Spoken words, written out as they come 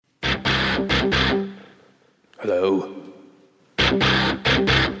Hello?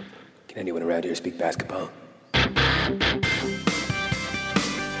 Can anyone around here speak basketball? There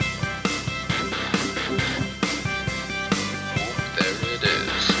it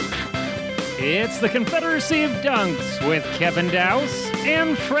is. It's the Confederacy of Dunks with Kevin Dowse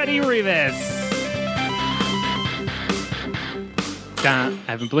and Freddie Rivas. I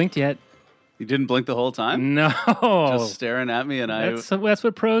haven't blinked yet. You didn't blink the whole time? No. Just staring at me, and That's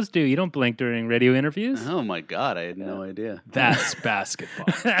what pros do. You don't blink during radio interviews. Oh my God, I had no idea. That's basketball.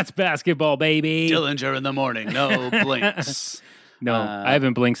 That's basketball, baby. Dillinger in the morning, no blinks. No, I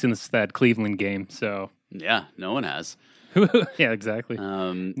haven't blinked since that Cleveland game, so. Yeah, no one has. Yeah, exactly.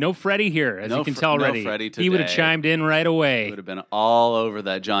 No Freddie here, as you can tell no already. Freddie today. He would have chimed in right away. Would have been all over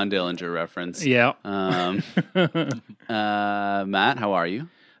that John Dillinger reference. Yeah. Matt, how are you?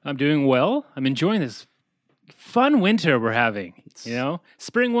 I'm doing well. I'm enjoying this fun winter we're having.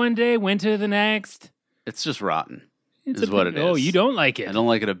 Spring one day, winter the next. It's just rotten. It's what it is. Oh, you don't like it? I don't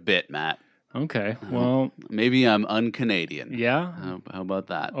like it a bit, Matt. Okay. Well, maybe I'm un-Canadian. Yeah. How about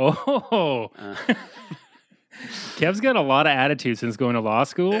that? Oh. Kev's got a lot of attitude since going to law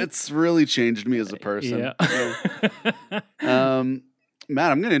school. It's really changed me as a person. Yeah.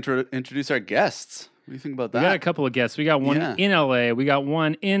 Matt, I'm going to introduce our guests. What do you think about that? We got a couple of guests. We got one in LA. We got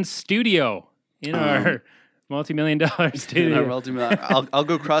one in studio in our multi-million-dollar studio. I'll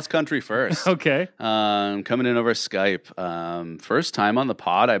go cross-country first. Okay. Coming in over Skype. First time on the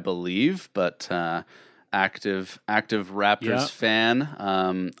pod, I believe, but active Raptors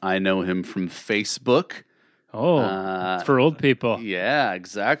fan. I know him from Facebook. Oh, it's for old people. Yeah,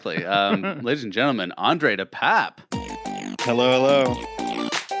 exactly. Ladies and gentlemen, Andre to Pape. Hello.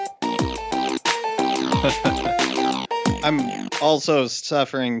 I'm also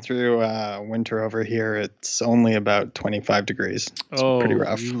suffering through winter over here. It's only about 25 degrees. It's pretty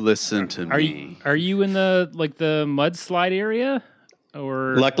rough. You listen to me. Are you in the mudslide area?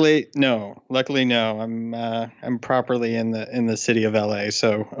 Or luckily no. I'm properly in the city of LA,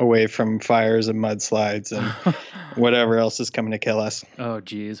 so away from fires and mudslides and whatever else is coming to kill us. Oh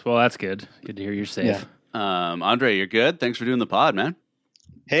geez. Well, that's good. Good to hear you're safe. Yeah. Andre, you're good. Thanks for doing the pod, man.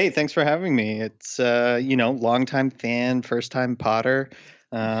 Hey, thanks for having me. It's longtime fan, first time Potter.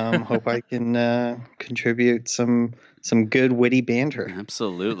 Hope I can contribute some good witty banter.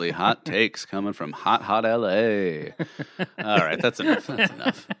 Absolutely. Hot takes coming from hot LA. All right, that's enough.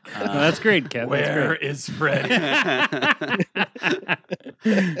 That's great, Kev. Where is Freddie?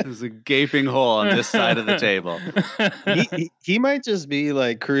 There's a gaping hole on this side of the table. He might just be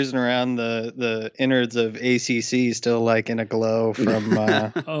like cruising around the innards of ACC, still like in a glow from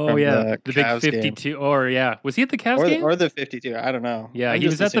the big Cavs 52 game. Or was he at the Cavs game or the 52? I don't know. Yeah, he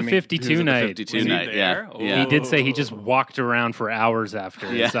was at the 52 night. 52 night. Yeah. He did say he just walked around for hours after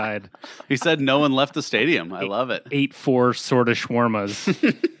inside. He said no one left the stadium. I love it. Ate 4 sort of shawarmas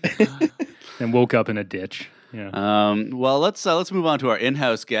and woke up in a ditch. Yeah. Well, let's move on to our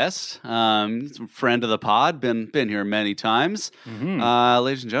in-house guest, friend of the pod, been here many times. Mm-hmm.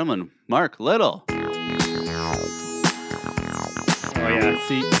 Ladies and gentlemen, Mark Little. Oh yeah,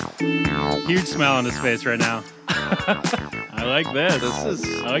 see, huge smile on his face right now. I like this.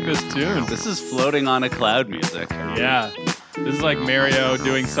 I like this tune. This is floating on a cloud music. Yeah. This is like Mario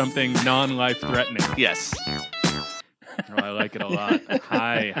doing something non-life-threatening. Yes. Oh, I like it a lot.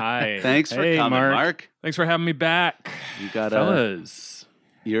 Hi. Thanks for coming, Mark. Thanks for having me back. You got fellas.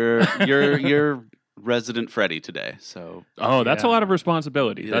 You're resident Freddie today. So that's a lot of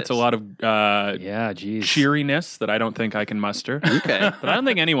responsibility. That's a lot of cheeriness that I don't think I can muster. Okay. But I don't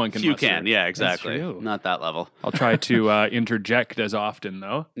think anyone can you muster. You can, yeah, exactly. Not that level. I'll try to interject as often,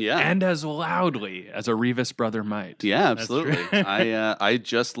 though. Yeah. And as loudly as a Rivas brother might. Yeah, absolutely. I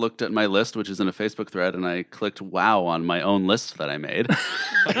just looked at my list, which is in a Facebook thread, and I clicked wow on my own list that I made.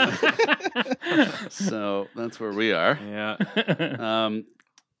 So that's where we are. Yeah.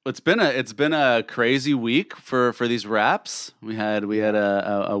 It's been a crazy week for these Raps. We had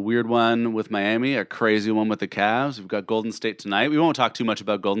a weird one with Miami, a crazy one with the Cavs. We've got Golden State tonight. We won't talk too much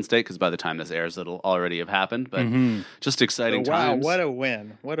about Golden State because by the time this airs, it'll already have happened. But just exciting times. Wow, what a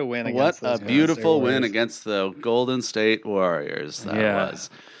win! What a win! What a beautiful win against the Golden State Warriors. That was.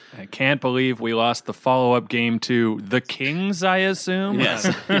 I can't believe we lost the follow-up game to the Kings, I assume. Yes.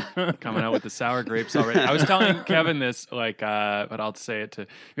 Coming out with the sour grapes already. I was telling Kevin this, but I'll say it to...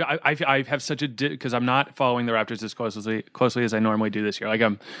 I have such a... Because I'm not following the Raptors as closely as I normally do this year. Like,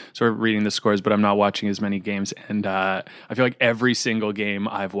 I'm sort of reading the scores, but I'm not watching as many games. And I feel like every single game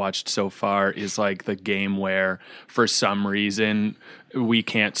I've watched so far is like the game where, for some reason... we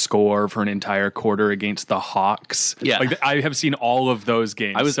can't score for an entire quarter against the Hawks. Yeah. Like I have seen all of those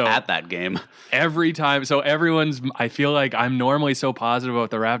games. I was at that game. Every time. So I feel like I'm normally so positive about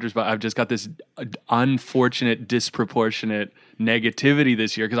the Raptors, but I've just got this unfortunate, disproportionate negativity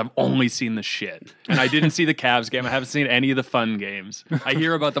this year because I've only seen the shit. And I didn't see the Cavs game. I haven't seen any of the fun games. I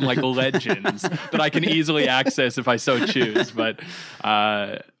hear about them like legends that I can easily access if I so choose. But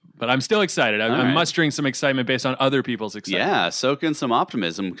I'm still excited. I'm right. mustering some excitement based on other people's excitement. Yeah, soak in some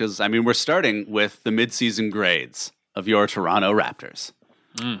optimism because, I mean, we're starting with the midseason grades of your Toronto Raptors.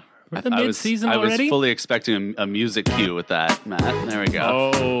 We're the mid-season already? I was fully expecting a music cue with that, Matt. There we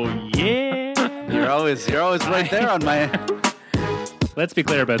go. Oh, yeah. You're always right there on my... Let's be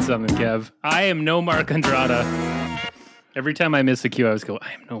clear about something, Kev. I am no Mark Andrada. Every time I miss the cue, I was go,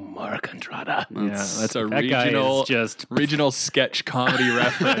 I am no Mark Andrada. That's a That guy regional is just regional sketch comedy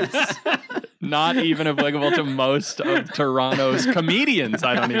reference. Not even applicable to most of Toronto's comedians.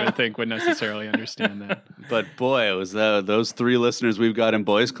 I don't even think would necessarily understand that. But boy, it was those 3 listeners we've got in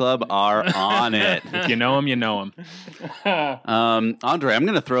Boys Club are on it. If you know them, you know them. Andre, I'm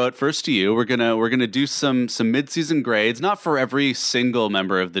going to throw it first to you. We're gonna do some midseason grades, not for every single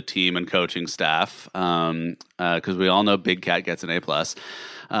member of the team and coaching staff, because we all know Big Cat gets an A+. But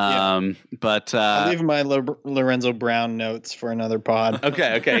I'll leave my Lorenzo Brown notes for another pod.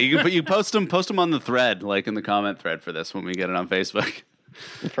 Okay. You post them on the thread, like in the comment thread for this when we get it on Facebook.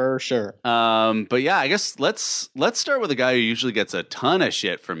 For sure. But yeah, I guess let's start with a guy who usually gets a ton of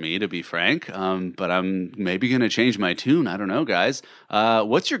shit from me, to be frank. But I'm maybe gonna change my tune. I don't know, guys.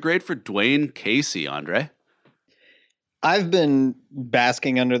 What's your grade for Dwayne Casey, Andre? I've been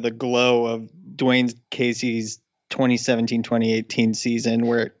basking under the glow of Dwayne Casey's 2017-2018 season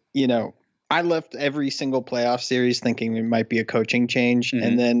where, I left every single playoff series thinking it might be a coaching change. Mm-hmm.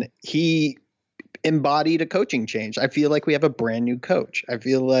 And then he embodied a coaching change. I feel like we have a brand new coach. I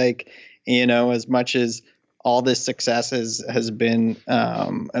feel like, as much as all this success has been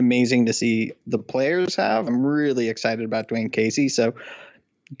amazing to see the players have, I'm really excited about Dwayne Casey. So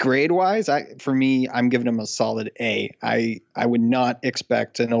grade wise, I'm giving him a solid A. I would not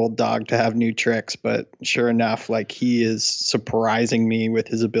expect an old dog to have new tricks, but sure enough, like he is surprising me with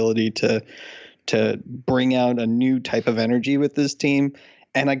his ability to bring out a new type of energy with this team.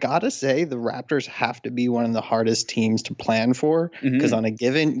 And I gotta say, the Raptors have to be one of the hardest teams to plan for because on a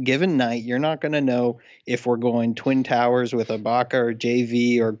given night, you're not going to know if we're going Twin Towers with Ibaka or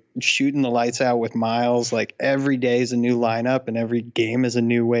JV or shooting the lights out with Miles. Like every day is a new lineup and every game is a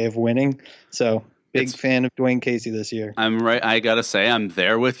new way of winning. So big fan of Dwayne Casey this year. I'm right. I gotta say, I'm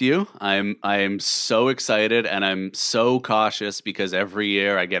there with you. I'm so excited and I'm so cautious because every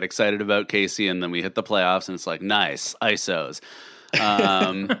year I get excited about Casey and then we hit the playoffs and it's like nice ISOs.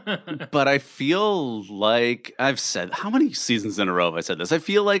 But I feel like I've said how many seasons in a row have I said this? I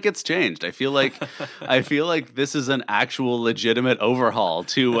feel like it's changed. I feel like this is an actual legitimate overhaul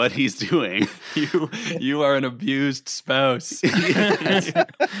to what he's doing. You are an abused spouse.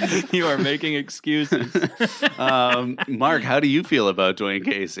 You are making excuses. Mark, how do you feel about Dwayne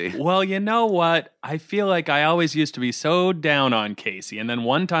Casey? Well, you know what? I feel like I always used to be so down on Casey. And then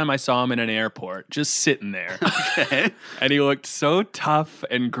one time I saw him in an airport just sitting there. Okay. And he looked so tough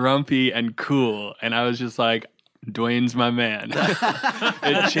and grumpy and cool. And I was just like, Dwayne's my man.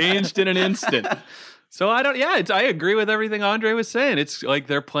 It changed in an instant. So I agree with everything Andre was saying. It's like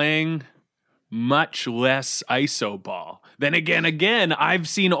they're playing much less ISO ball. Then again, I've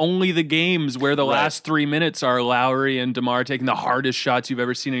seen only the games where the last 3 minutes are Lowry and DeMar taking the hardest shots you've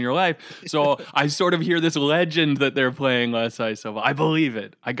ever seen in your life. So I sort of hear this legend that they're playing less ISO ball. I believe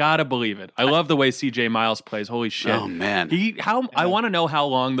it. I gotta believe it. I love the way CJ Miles plays. Holy shit. Oh man. I want to know how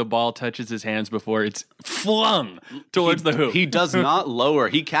long the ball touches his hands before it's flung towards the hoop. He does not lower.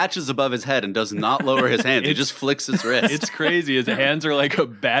 He catches above his head and does not lower his hands. He just flicks his wrist. It's crazy. His hands are like a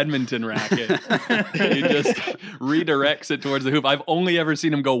badminton racket. He just redirects it towards the hoop. I've only ever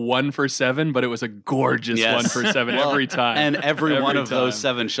seen him go 1 for 7, but it was a gorgeous 1 for 7 every time. And every one of those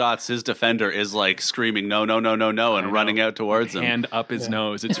 7 shots, his defender is like screaming, no, and running out towards him. Hand up his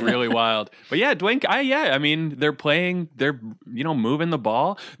nose. It's really wild. But yeah, Dwayne, I mean, they're moving the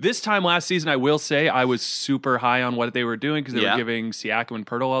ball. This time last season, I will say I was super high on what they were doing because they were giving Siakam and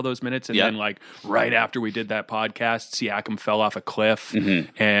Pirtle all those minutes. And then like right after we did that podcast, Siakam fell off a cliff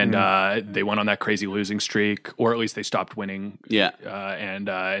and they went on that crazy losing streak, or at least they stopped winning. Yeah.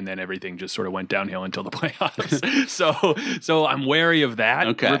 And then everything just sort of went downhill until the playoffs. So I'm wary of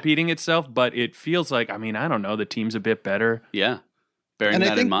that repeating itself, but it feels like, I mean, I don't know, the team's a bit better. Yeah. And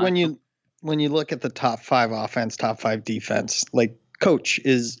I think when you look at the top 5 offense, top 5 defense, like coach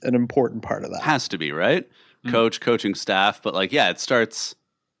is an important part of that. Has to be, right? coaching staff, but like, yeah, it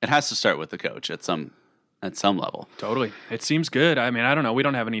has to start with the coach at some level. Totally. It seems good. I mean, I don't know. We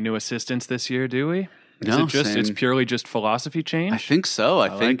don't have any new assistants this year, do we? No, it's purely just philosophy change? I think so. I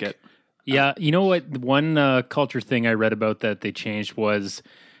think like it. Yeah, you know what? One culture thing I read about that they changed was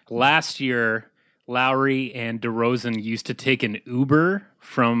last year, Lowry and DeRozan used to take an Uber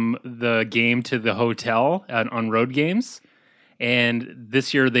from the game to the hotel on road games, and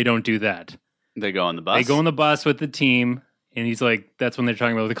this year they don't do that. they go on the bus. They go on the bus with the team, and he's like, that's when they're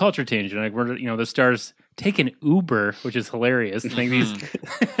talking about the culture change. And like, the Stars take an Uber, which is hilarious. Like these,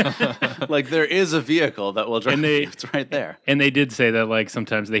 like there is a vehicle that will drive. And they- it's right there. and they did say that like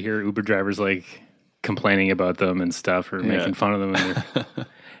sometimes they hear Uber drivers like complaining about them and stuff or making fun of them. And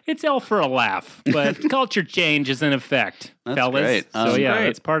it's all for a laugh, but culture change is in effect, That's fellas. great. So yeah, great.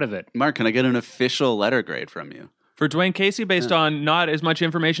 that's part of it. Mark, can I get an official letter grade from you? For Dwayne Casey, based on not as much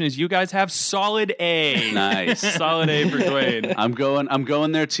information as you guys have, solid A. Nice. Solid A for Dwayne. I'm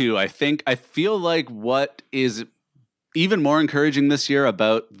going there too. I feel like what is even more encouraging this year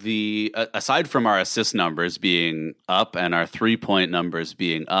about the aside from our assist numbers being up and our 3-point numbers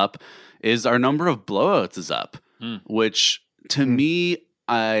being up is our number of blowouts is up, which to me,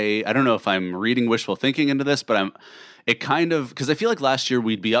 I don't know if I'm reading wishful thinking into this, but it kind of, because I feel like last year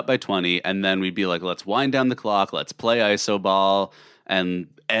we'd be up by 20 and then we'd be like, let's wind down the clock, let's play iso ball, and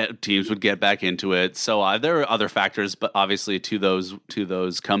teams would get back into it. So there are other factors, but obviously to those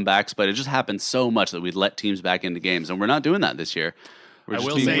comebacks, but it just happened so much that we'd let teams back into games, and we're not doing that this year. We're I just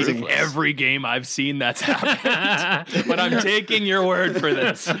will being say ruthless. every game I've seen that's happened, but I'm taking your word for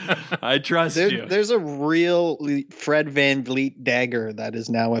this. I trust you. There's a real Fred Van Vliet dagger that is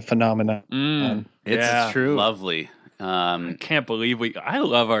now a phenomenon. It's true. Lovely. I can't believe I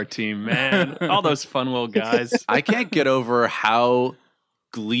love our team, man. All those fun little guys. I can't get over how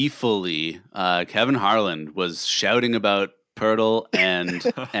gleefully Kevin Harland was shouting about Pirtle and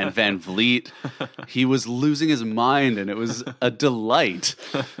Van Vliet. He was losing his mind, and it was a delight.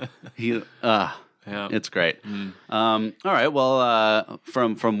 It's great. All right. Well,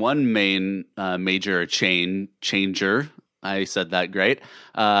 from one major changer, I said that great,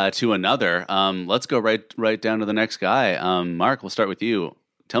 to another. Let's go right down to the next guy. Mark, we'll start with you.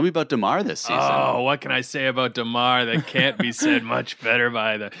 Tell me about DeMar this season. Oh, what can I say about DeMar that can't be said much better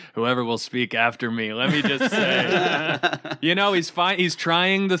by whoever will speak after me? Let me just say, he's fine. He's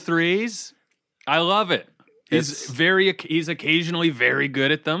trying the threes. I love it. He's occasionally very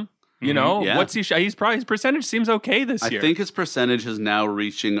good at them. Yeah. What's he? His percentage seems okay this year. I think his percentage is now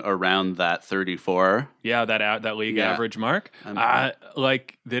reaching around that 34. Yeah, that league Yeah. average mark.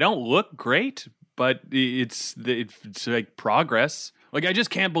 They don't look great, but it's like progress. Like, I just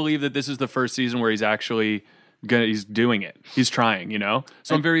can't believe that this is the first season where he's actually he's doing it. He's trying,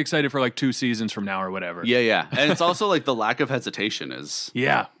 So I'm very excited for like 2 seasons from now or whatever. Yeah. And it's also like the lack of hesitation is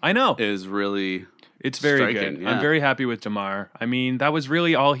I know. is really It's very striking, good. yeah. I'm very happy with DeMar. I mean, that was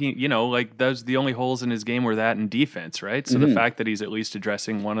really all he, those the only holes in his game were that and defense, right? So the fact that he's at least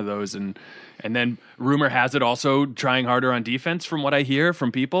addressing one of those, and then rumor has it also trying harder on defense from what I hear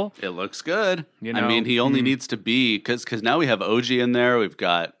from people. It looks good. You I know, mean, he only needs to be because now we have OG in there, we've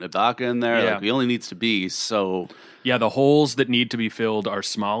got Ibaka in there. Yeah. Like, he only needs to be so. Yeah, the holes that need to be filled are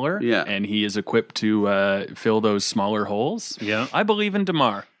smaller. Yeah. And he is equipped to fill those smaller holes. Yeah. I believe in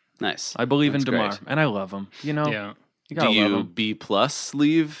DeMar. Nice. I believe That's in DeMar, great. and I love him. You Yeah. gotta Do love you him. B+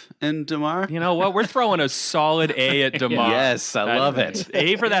 leave in DeMar? You know what? We're throwing a solid A at DeMar. Yes, I love it.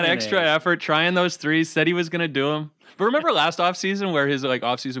 A for that An extra A. effort, trying those threes. Said he was going to do them. But remember last offseason where his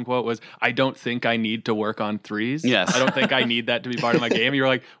offseason quote was, "I don't think I need to work on threes. Yes. I don't think I need that to be part of my game." You're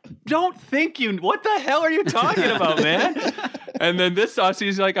like, "Don't think you. What the hell are you talking about, man?" And then this offseason,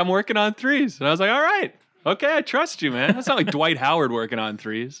 he's like, "I'm working on threes," and I was like, "All right." Okay, I trust you, man. That's not like Dwight Howard working on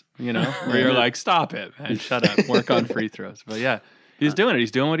threes, where you're like, stop it, man. Shut up. Work on free throws. But yeah, he's doing it. He's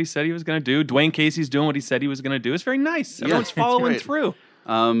doing what he said he was going to do. Dwayne Casey's doing what he said he was going to do. It's very nice. Everyone's it's following great. through.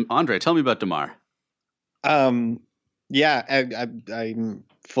 Andre, tell me about DeMar. I'm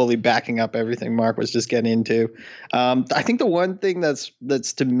fully backing up everything Mark was just getting into. I think the one thing that's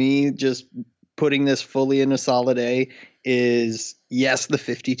to me just putting this fully in a solid A is, yes, the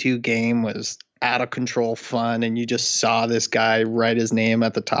 52 game was out of control fun, and you just saw this guy write his name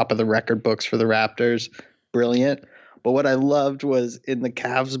at the top of the record books for the Raptors. Brilliant. But what I loved was in the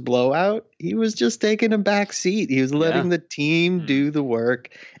Cavs blowout, he was just taking a back seat. He was letting the team do the work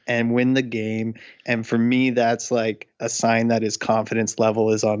and win the game. And for me, that's like a sign that his confidence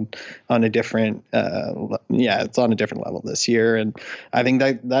level is on a different, it's on a different level this year. And I think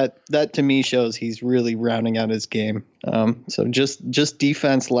that to me shows he's really rounding out his game. So just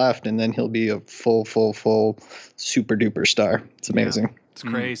defense left, and then he'll be a full super duper star. It's amazing. Yeah, it's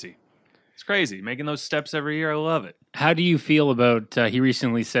crazy. It's crazy. Making those steps every year. I love it. How do you feel about, he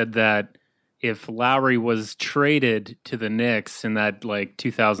recently said that if Lowry was traded to the Knicks in that like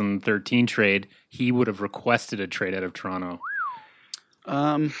 2013 trade, he would have requested a trade out of Toronto.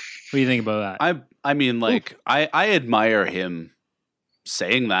 What do you think about that? I mean, like, I admire him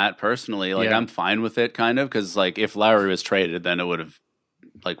saying that personally. Like, I'm fine with it, kind of, because like if Lowry was traded, then it would have,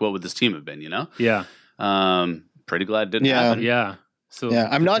 like, what would this team have been? You know? Yeah. Pretty glad it didn't happen. Yeah. So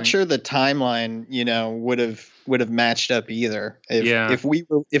I'm not sure the timeline, would have matched up either. If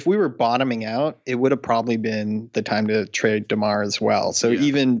we were bottoming out, it would have probably been the time to trade DeMar as well. So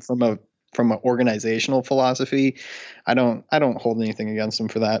even from an organizational philosophy, I don't hold anything against him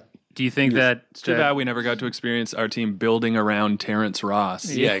for that. Do you think that it's too bad we never got to experience our team building around Terrence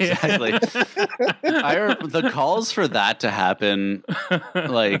Ross? Yeah, exactly. The calls for that to happen,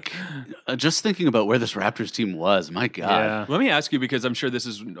 like, just thinking about where this Raptors team was, my God. Yeah. Let me ask you, because I'm sure this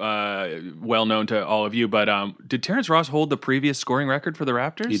is well known to all of you, but did Terrence Ross hold the previous scoring record for the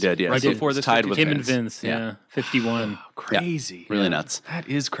Raptors? He did, yes. Right before this, tied with him and Vince? Yeah, 51. Crazy, really nuts. That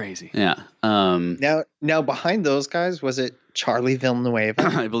is crazy. Yeah. Now behind those guys, was it Charlie Villanueva?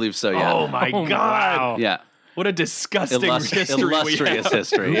 I believe so. Yeah. Oh my God! Wow. Yeah. What a disgusting history illustrious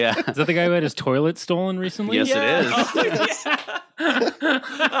history. Yeah. Is that the guy who had his toilet stolen recently? Yes, it is.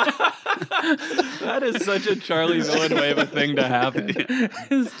 That is such a Charlie Villanueva thing to happen.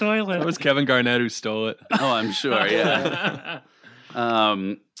 His toilet. That was Kevin Garnett who stole it. Oh, I'm sure. Yeah.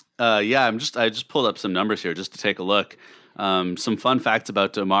 I just pulled up some numbers here just to take a look. Some fun facts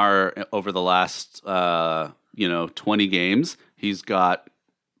about DeMar over the last 20 games. He's got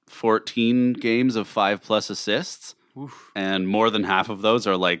 14 games of 5+ assists. Oof. And more than half of those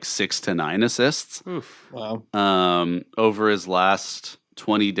are like 6 to 9 assists. Oof. Wow. Over his last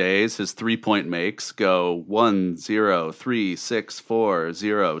 20 days, his 3-point makes go 1, 0, 3, 6, 4,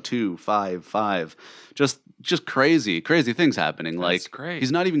 0, 2, 5, 5. Just crazy things happening. That's like great.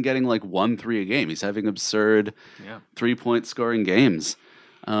 He's not even getting like 1-3 a game. He's having absurd 3-point scoring games.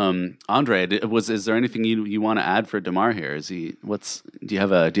 Andre, is there anything you want to add for DeMar here? Do you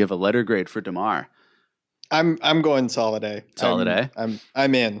have a letter grade for DeMar? I'm going solid A. Solid A.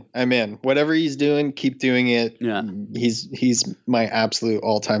 I'm in. Whatever he's doing, keep doing it. Yeah. He's my absolute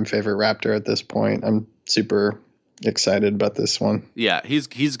all-time favorite Raptor at this point. I'm super excited about this one. Yeah,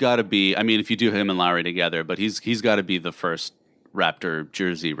 he's got to be. I mean, if you do him and Lowry together, but he's got to be the first Raptor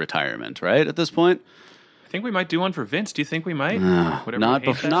jersey retirement, right? At this point, I think we might do one for Vince. Do you think we might?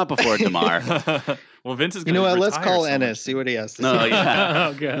 Not before DeMar. Well, Vince is. You know what? Let's call so Ennis. See what he has to say. No,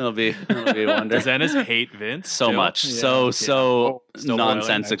 yeah, Okay. it'll be a wonder. Does Ennis hate Vince so still? much, Yeah. so Still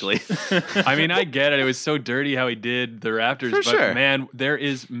nonsensically. I mean, I get it. It was so dirty how he did the Raptors, For but sure. man, there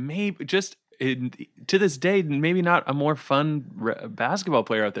is maybe just to this day maybe not a more fun basketball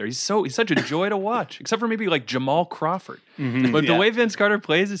player out there. He's such a joy to watch, except for maybe like Jamal Crawford. Mm-hmm. But the way Vince Carter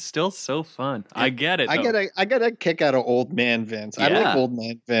plays is still so fun. I get it. I get a kick out of old man Vince. I Yeah. like old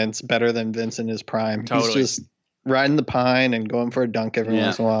man Vince better than Vince in his prime. Totally. He's just riding the pine and going for a dunk every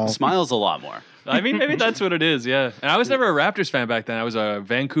once in a while. Smiles a lot more. I mean, maybe that's what it is. Yeah, and I was never a Raptors fan back then. I was a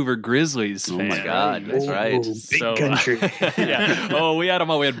Vancouver Grizzlies fan. Oh my God, that's right. Big country. Yeah. Oh, we had them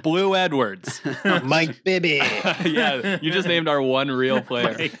all. We had Blue Edwards. Mike Bibby. Yeah, you just named our one real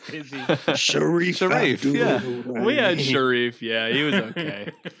player. Sharif. Yeah. We had Sharif. Yeah, he was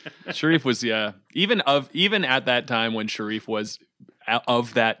okay. Sharif was even at that time when Sharif was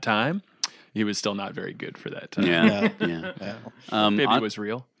of that time, he was still not very good for that time. Yeah. Maybe it was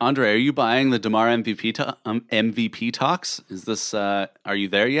real. Andre, are you buying the DeMar MVP talks? Is this? Are you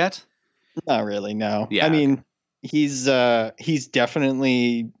there yet? Not really, no. Yeah, I mean, he's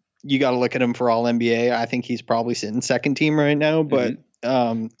definitely, you got to look at him for all NBA. I think he's probably sitting second team right now, but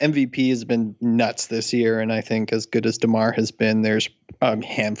MVP has been nuts this year. And I think as good as DeMar has been, there's a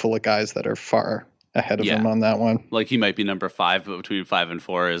handful of guys that are far ahead of him on that one. Like he might be number 5, but between 5 and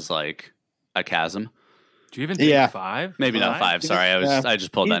 4 is like a chasm. Do you even think 5? Maybe not 5. Sorry, I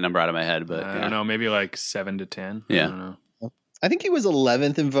just pulled that number out of my head, but I don't know. Maybe like 7 to 10. Yeah. I don't know. I think he was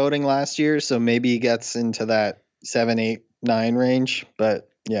 11th in voting last year, so maybe he gets into that 7, 8, 9 range. But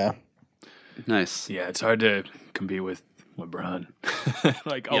yeah, nice. Yeah, it's hard to compete with LeBron,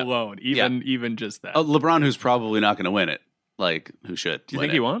 like Yeah. alone, even just that. LeBron, who's probably not going to win it. Like, who should? Do you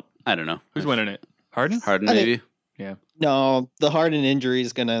think he won't? I don't know. Who's winning it? Harden? Harden, I think- maybe. Yeah. No, the Harden injury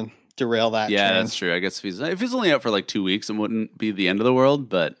is gonna derail that. Yeah, train. that's true. I guess if he's only out for like 2 weeks, it wouldn't be the end of the world.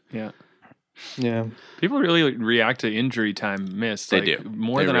 But Yeah. Yeah. People really react to injury time missed. They like, do.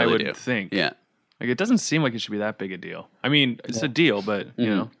 more They than I really would do. think. yeah, Like it doesn't seem like it should be that big a deal. I mean, it's a deal, but you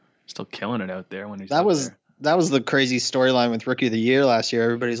know, still killing it out there when he's That out was there. that was the crazy storyline with Rookie of the Year last year.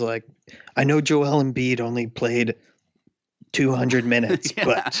 Everybody's like, I know Joel Embiid only played 200 minutes,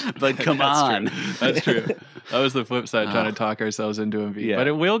 but come on. That's true. That was the flip side, trying to talk ourselves into Embiid. Yeah. But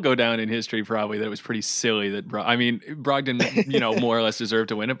it will go down in history probably that it was pretty silly that Brogdon, more or less deserved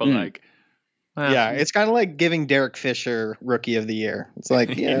to win it, but like, well, yeah, it's kind of like giving Derek Fisher Rookie of the Year. It's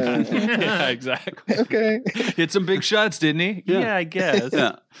like, yeah, yeah, exactly. okay. Hit some big shots, didn't he? Yeah, I guess.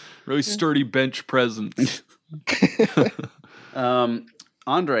 Yeah. Really sturdy bench presence.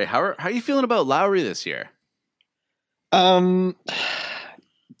 Andre, how are you feeling about Lowry this year?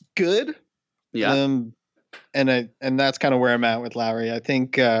 Good. Yeah. And that's kind of where I'm at with Lowry. I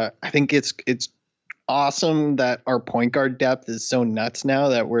think it's awesome that our point guard depth is so nuts now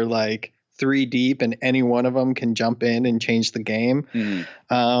that we're like 3 deep and any one of them can jump in and change the game.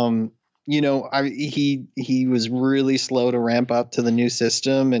 He was really slow to ramp up to the new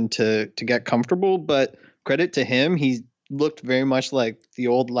system and to get comfortable, but credit to him, he looked very much like the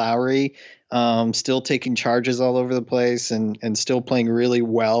old Lowry, still taking charges all over the place and still playing really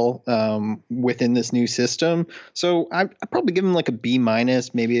well within this new system. So I probably give him like a B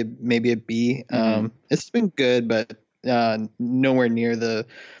minus, maybe a B. It's been good, but nowhere near the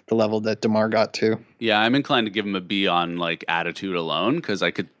level that DeMar got to. Yeah, I'm inclined to give him a B on like attitude alone because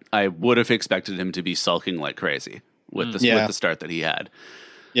I would have expected him to be sulking like crazy with the start that he had.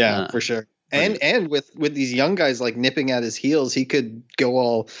 Yeah, for sure. And with these young guys like nipping at his heels, he could go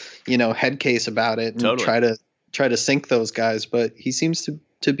all, head case about it and try to sink those guys, but he seems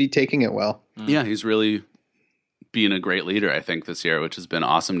to be taking it well. Yeah, he's really being a great leader, I think, this year, which has been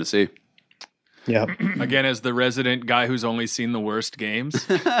awesome to see. Yeah. Again, as the resident guy who's only seen the worst games,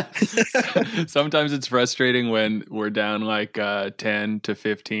 sometimes it's frustrating when we're down like 10 to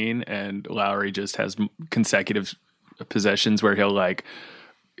 15 and Lowry just has consecutive possessions where he'll like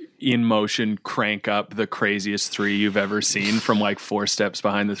in motion crank up the craziest 3 you've ever seen from like 4 steps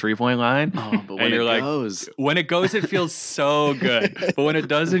behind the 3-point line. Oh, but when when it goes, it feels so good. But when it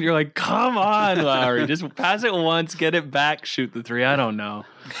doesn't, you're like, come on, Lowry, just pass it once, get it back, shoot the 3. I don't know.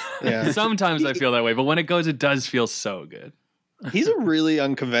 Yeah. Sometimes I feel that way, but when it goes, it does feel so good. He's a really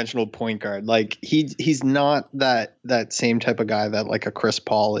unconventional point guard. Like he's not that same type of guy that like a Chris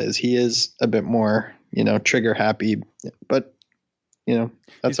Paul is. He is a bit more, trigger happy, but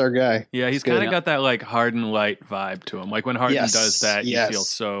that's our guy. Yeah, he's kind of got that like Harden light vibe to him. Like when Harden does that, you feel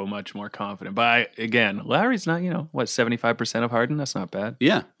so much more confident. But again, Larry's not, 75% of Harden? That's not bad.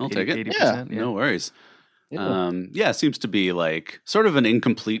 Yeah, I'll take it. 80%. Yeah. No worries. It seems to be like sort of an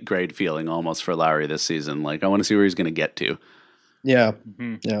incomplete grade feeling almost for Lowry this season. Like I want to see where he's going to get to. Yeah.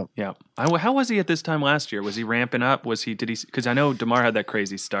 Yeah. How was he at this time last year? Was he ramping up? Because I know DeMar had that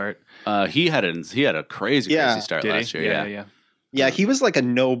crazy start. He had a crazy start last year. Yeah. Yeah, he was like a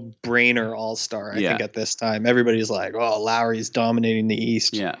no-brainer all-star, I think, at this time. Everybody's like, oh, Lowry's dominating the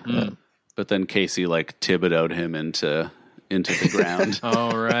East. Yeah. But then Casey like Thibodeau'd him into the ground.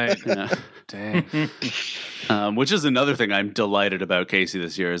 Oh, right. Yeah. Dang. Which is another thing I'm delighted about Casey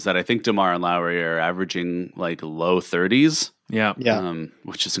this year is that I think DeMar and Lowry are averaging like low 30s. Yeah.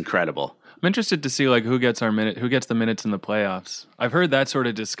 Which is incredible. I'm interested to see like who gets the minutes in the playoffs. I've heard that sort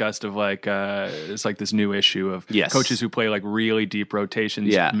of discussed of like it's like this new issue of coaches who play like really deep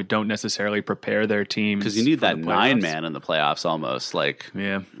rotations don't necessarily prepare their teams because you need that 9-man in the playoffs almost like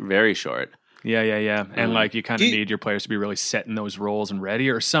very short. Yeah. And like you kind of need your players to be really set in those roles and ready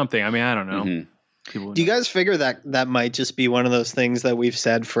or something. I mean, I don't know. Do you guys figure that might just be one of those things that we've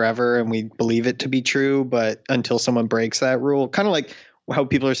said forever and we believe it to be true, but until someone breaks that rule, kind of like how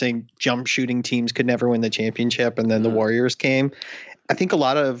people are saying jump shooting teams could never win the championship and then the Warriors came. I think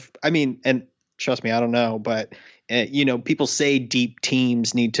and trust me, I don't know, but people say deep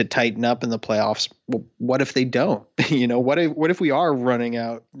teams need to tighten up in the playoffs. Well, what if they don't? What if we are running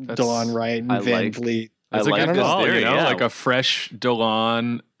out DeLon Wright and Van Vliet? That's a good call, like a fresh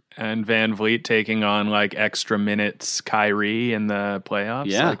DeLon and Van Vliet taking on like extra minutes Kyrie in the playoffs.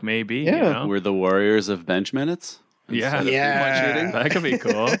 Yeah. Like maybe. Yeah. We're the Warriors of bench minutes. Yeah. Yeah. That could be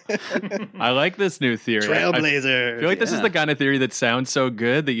cool. I like this new theory. Trailblazer. I feel like this is the kind of theory that sounds so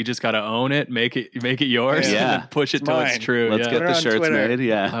good that you just got to own it, make it yours, and then push it till it's true. Let's get the shirts Twitter. made.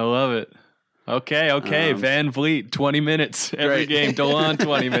 Yeah. I love it. Okay. Van Vliet, 20 minutes every game. Dolan,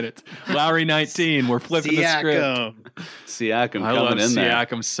 20 minutes. Lowry, 19. We're flipping the script. Siakam I coming love in there.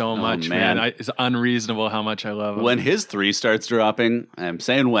 Siakam so much, man. It's unreasonable how much I love him. When his 3 starts dropping, I'm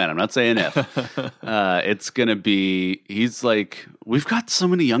saying when, I'm not saying if, it's going to be, he's like, we've got so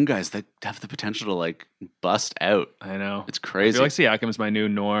many young guys that have the potential to like bust out. I know. It's crazy. I feel like Siakam's my new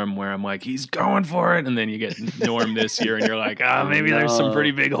Norm, where I'm like, he's going for it. And then you get Norm this year and you're like, maybe there's some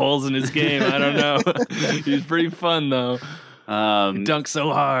pretty big holes in his game. I don't know. He's pretty fun though. He dunks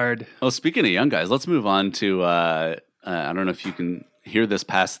so hard. Well, speaking of young guys, let's move on to, I don't know if you can hear this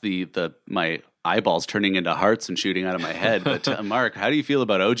past my eyeballs turning into hearts and shooting out of my head. But Mark, how do you feel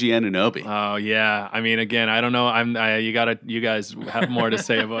about OG Anunoby? Oh yeah, I mean, again, I don't know. You guys have more to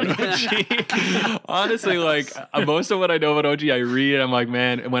say about OG. Honestly, like most of what I know about OG, I read. I'm like,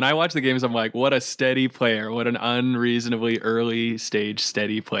 man. When I watch the games, I'm like, what a steady player. What an unreasonably early stage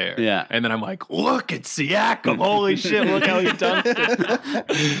steady player. Yeah. And then I'm like, look at Siakam. Holy shit! Look how he dunked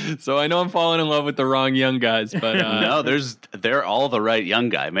it. So I know I'm falling in love with the wrong young guys, but no, they're all the right young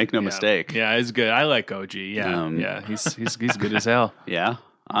guy. Make no mistake. Yeah, he's good. I like OG. Yeah, he's good as hell. Yeah,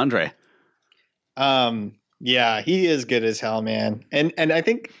 Andre. Yeah, he is good as hell, man. And I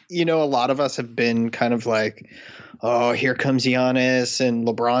think, a lot of us have been kind of like, oh, here comes Giannis and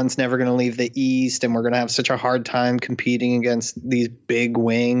LeBron's never going to leave the East and we're going to have such a hard time competing against these big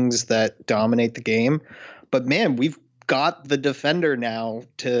wings that dominate the game. But man, we've got the defender now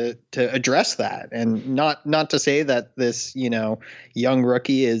to address that, and not to say that this young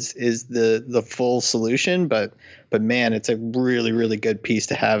rookie is the full solution, but man, it's a really, really good piece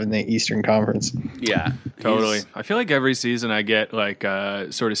to have in the Eastern Conference. Yeah, totally. I feel like every season I get like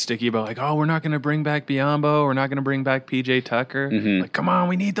sort of sticky about like, oh, we're not going to bring back Biyombo, we're not going to bring back PJ Tucker. Mm-hmm. Like, come on,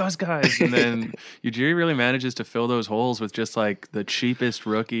 we need those guys. And then Ujiri really manages to fill those holes with just like the cheapest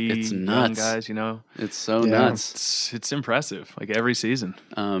rookie young guys. It's so nuts. It's impressive. Like every season.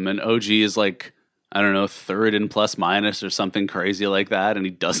 And OG is like, I don't know, third in plus minus or something crazy like that, and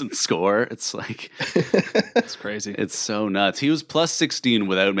he doesn't score. It's like, it's crazy. It's so nuts. He was plus 16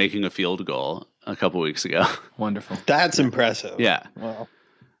 without making a field goal a couple weeks ago. Wonderful. That's impressive. Yeah. Wow.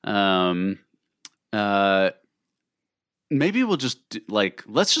 Maybe we'll just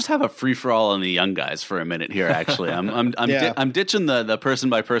let's just have a free for all on the young guys for a minute here. Actually, I'm ditching the person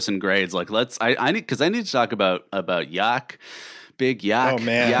by person grades. Like I need to talk about Yak. Big Yak, oh,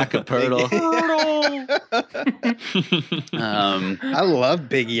 man. Yak a Pirtle. I love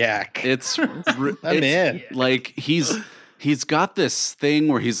Big Yak. I'm in. Like he's got this thing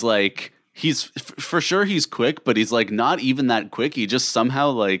where he's like for sure he's quick, but he's like not even that quick. He just somehow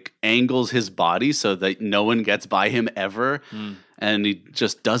like angles his body so that no one gets by him ever. And he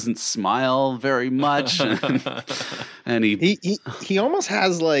just doesn't smile very much, and he almost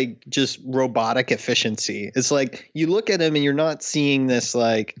has like just robotic efficiency. It's like you look at him and you're not seeing this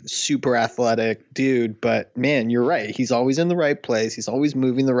like super athletic dude, but man, you're right. He's always in the right place. He's always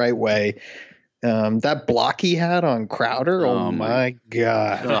moving the right way. That block he had on Crowder, oh my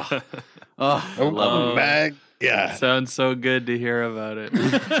god! Oh my god! It sounds so good to hear about it.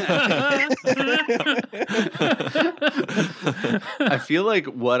 I feel like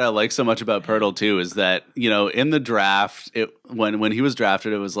what I like so much about Pirtle too is that, in the draft, when he was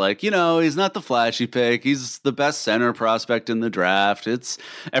drafted, it was like, he's not the flashy pick. He's the best center prospect in the draft.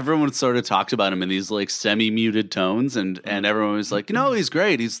 Everyone sort of talked about him in these like semi-muted tones, and everyone was like, he's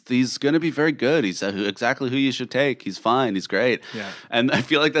great. He's going to be very good. He's exactly who you should take. He's fine. He's great. Yeah. And I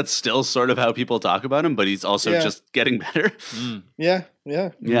feel like that's still sort of how people talk about him, but he's also just getting better. Yeah.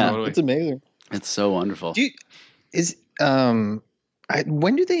 Totally. It's amazing. It's so wonderful.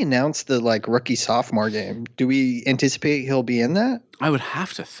 When do they announce the like rookie sophomore game? Do we anticipate he'll be in that? I would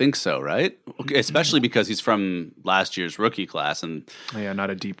have to think so, right? Okay, especially because he's from last year's rookie class, and there's not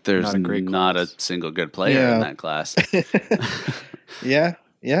a single good player in that class. Yeah.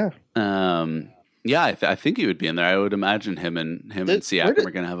 I think he would be in there. I would imagine him and Siakam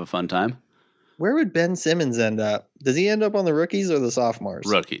are going to have a fun time. Where would Ben Simmons end up? Does he end up on the rookies or the sophomores?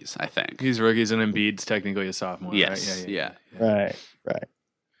 Rookies, I think. He's rookies, and Embiid's technically a sophomore. Yes. Right? Yeah. Right.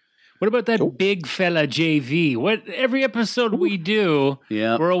 What about that big fella JV? What every episode we do,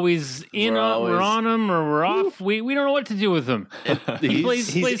 we're always we're on him or we're off. We don't know what to do with him. He plays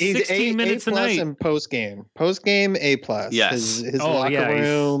 16 minutes a night. And post game, A plus. Yes, his locker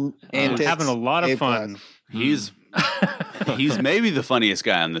room, antics, having a lot of fun. He's maybe the funniest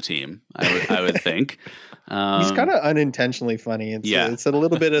guy on the team. I would think. He's kind of unintentionally funny. It's a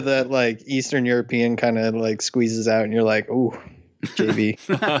little bit of that like Eastern European kind of like squeezes out, and you're like, ooh. JB.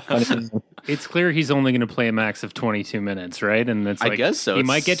 It's clear he's only going to play a max of 22 minutes, right? And it's I like, guess so. He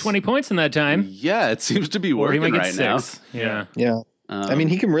might get 20 points in that time. Yeah, it seems to be Or he working might get right 6. Yeah. Yeah. I mean,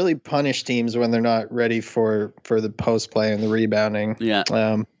 he can really punish teams when they're not ready for the post play and the rebounding. Yeah.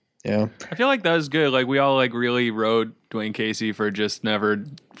 Yeah. I feel like that was good. Like we all like really rode Dwayne Casey for just never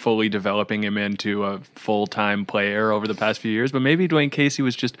fully developing him into a full-time player over the past few years. But maybe Dwayne Casey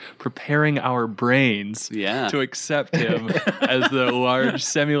was just preparing our brains to accept him as the large,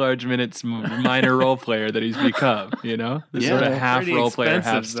 semi-large minutes minor role player that he's become. You know, the sort of half Pretty role player,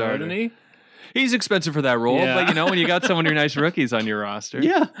 half expensive, though, starter. isn't he? He's expensive for that role, Yeah. but you know, when you got some of your nice rookies on your roster,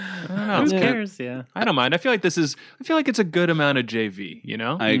 Yeah. I don't know. Who cares? Yeah. I don't mind. I feel like it's a good amount of JV, you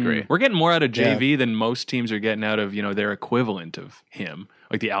know? I agree. We're getting more out of JV than most teams are getting out of, you know, their equivalent of him.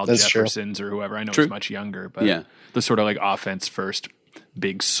 Like the Al That's true. Jeffersons or whoever. I know he's much younger, but the sort of like offense first,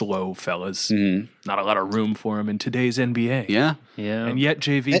 big, slow fellas. Not a lot of room for him in today's NBA. Yeah. Yeah. And yet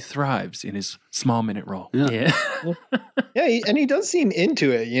JV thrives in his small minute role. yeah. Yeah, and he does seem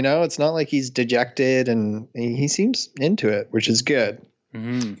into it, you know? It's not like he's dejected, and he seems into it, which is good.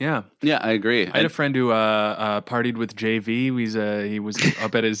 Yeah. Yeah, I agree. I had a friend who partied with JV. He was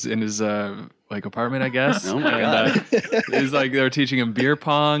up at his like apartment, I guess. Oh my God! It was like they were teaching him beer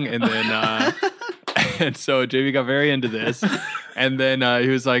pong, and then and so JV got very into this, and then he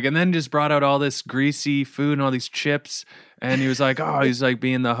was like, and then just brought out all this greasy food and all these chips. And he was like, oh, he's like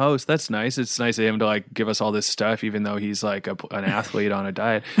being the host. That's nice. It's nice of him to like give us all this stuff, even though he's like an athlete on a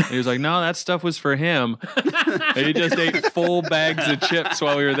diet. And he was like, no, that stuff was for him. And he just ate full bags of chips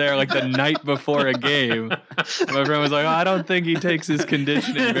while we were there, like the night before a game. And my friend was like, oh, I don't think he takes his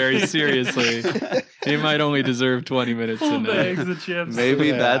conditioning very seriously. He might only deserve 20 minutes a night. Bags of chips. Maybe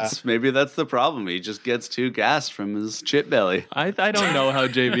that's the problem. He just gets too gassed from his chip belly. I don't know how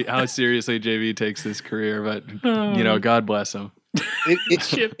seriously JV takes this career, but you know, God bless him.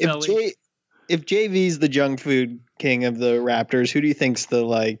 Chip belly. If JV's the junk food king of the Raptors, who do you think's the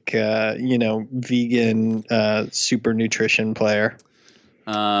vegan super nutrition player?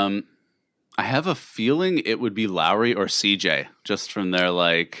 I have a feeling it would be Lowry or CJ, just from their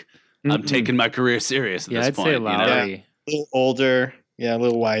like, I'm taking my career serious at Yeah, this I'd point. say you know? Lowry. A little older, a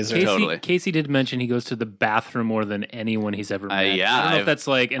little wiser. Totally. Casey did mention he goes to the bathroom more than anyone he's ever met. yeah, I don't know if that's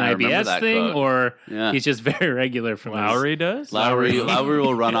like an I remember IBS that thing quote. or he's just very regular from Lowry does? Lowry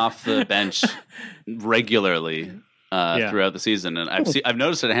will run off the bench regularly throughout the season, and I've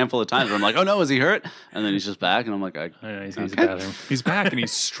noticed it a handful of times where I'm like, oh no, is he hurt? And then he's just back, and I'm like, I know he's using the bathroom. He's back and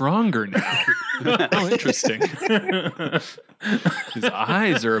he's stronger now. Oh, interesting. His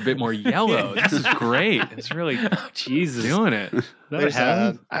eyes are a bit more yellow. This is great. It's really Jesus. doing it. There's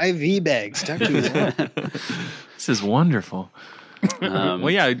IV bags stuck to his head. This is wonderful. Well,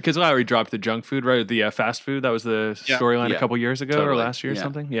 yeah, because Lowry dropped the junk food, right? The fast food. That was the storyline a couple years ago or last year or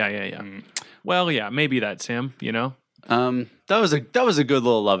something. Yeah. Well, yeah, maybe that's him. You know. that was a good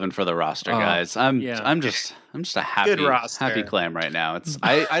little loving for the roster, guys. I'm just a happy clam right now. It's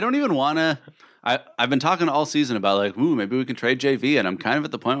I don't even want to. I've been talking all season about like, ooh, maybe we can trade JV, and I'm kind of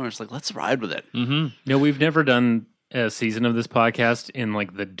at the point where it's like, let's ride with it. Mm-hmm. No, we've never done a season of this podcast in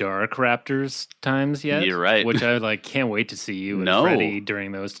like the dark Raptors times yet. You're right. Which I like can't wait to see you and Freddie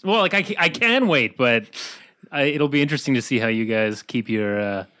during those. Well, like I can wait, but it'll be interesting to see how you guys keep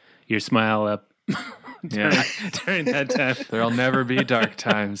your smile up. During that time. There'll never be dark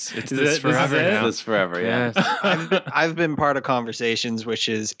times. It's this forever now. This forever, yeah. Yes. I've been part of conversations, which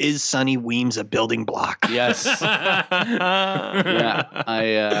is Sonny Weems a building block? Yes.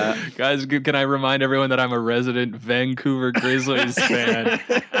 Guys, can I remind everyone that I'm a resident Vancouver Grizzlies fan,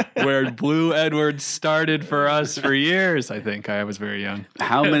 where Blue Edwards started for us for years. I think I was very young.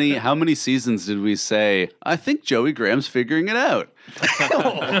 How many seasons did we say, I think Joey Graham's figuring it out?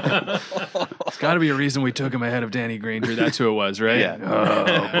 It's got to be a reason we took him ahead of Danny Granger. That's who it was, right? Yeah.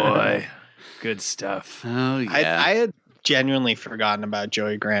 Oh, boy. Good stuff. Oh, yeah. I had genuinely forgotten about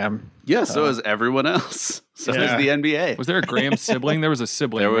Joey Graham. Yeah, so is everyone else. So is the NBA. Was there a Graham sibling? There was a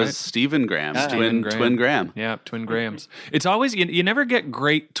sibling, There was right? Stephen Graham, Stephen twin Graham. Yeah, twin Grahams. It's always, you never get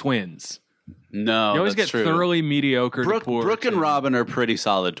great twins. No, You always get true. thoroughly mediocre to poor. Brooke and Robin are pretty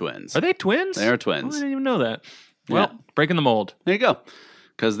solid twins. Are they twins? They are Oh, twins. I didn't even know that. Well, breaking the mold. There you go.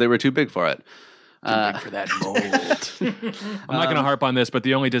 Because they were too big for it. Too big for that mold. I'm not going to harp on this, but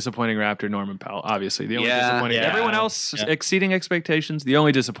the only disappointing Raptor, Norman Powell, obviously. The only disappointing. Yeah. Everyone else exceeding expectations. The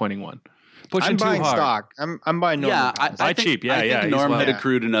only disappointing one. Pushing I'm too buying hard. stock. I'm buying Norman. Yeah, Powell. Buy cheap. Yeah, I think he's Norm well. had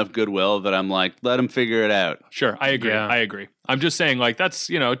accrued enough goodwill that I'm like, let him figure it out. Sure, I agree. Yeah. I agree. I'm just saying, like, that's,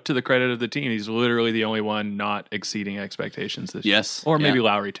 to the credit of the team. He's literally the only one not exceeding expectations this year. Yes. Or maybe Yeah.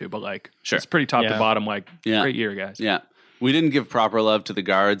 Lowry, too, but, like, Sure. it's pretty top to bottom, like, Yeah. great year, guys. Yeah. We didn't give proper love to the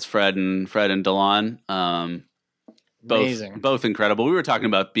guards, Fred and Delon. Amazing. Both incredible. We were talking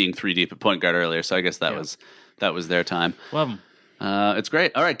about being 3 deep at point guard earlier, so I guess that was their time. Love them. It's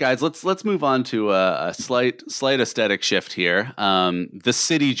great. All right, guys, let's move on to a slight aesthetic shift here. The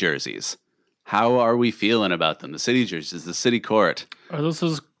city jerseys. How are we feeling about them? The city jerseys, the city court. Are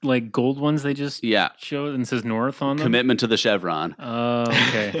those like gold ones they just showed and says North on them? Commitment to the chevron. Oh,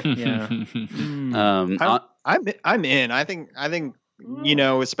 okay. Yeah. I'm in. I think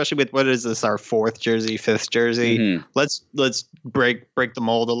especially with what is this, our 4th jersey, 5th jersey. Mm-hmm. Let's break the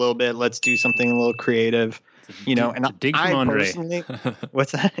mold a little bit. Let's do something a little creative. And I personally,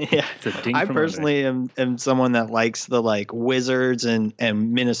 what's that? Yeah, I personally am someone that likes the like Wizards and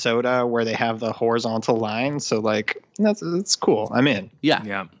Minnesota where they have the horizontal line. So like that's cool. I'm in.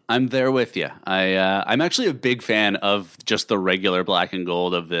 Yeah. I'm there with you. I'm actually a big fan of just the regular black and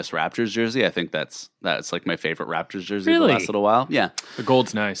gold of this Raptors jersey. I think that's like my favorite Raptors jersey the last little while. Yeah, the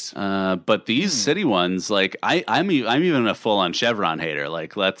gold's nice. But these city ones, like I'm even a full on chevron hater.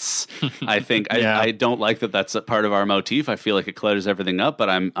 Like I don't like that's a part of our motif. I feel like it clutters everything up. But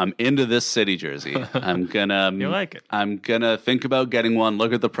I'm into this city jersey. I'm gonna you like it. I'm gonna think about getting one.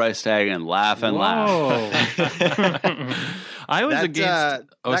 Look at the price tag and laugh and laugh. I was against.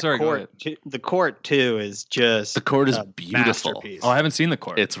 Sorry. Go ahead. The court too is just the court is beautiful. Masterpiece. Oh, I haven't seen the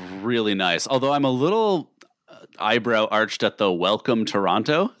court. It's really nice. Although I'm a little eyebrow arched at the "Welcome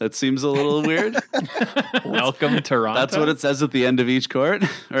Toronto." That seems a little weird. Welcome Toronto. That's what it says at the end of each court,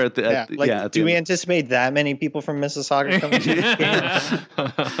 or at the do we anticipate that many people from Mississauga coming to this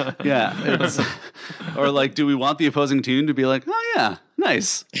game? Yeah, or like, do we want the opposing team to be like, oh yeah,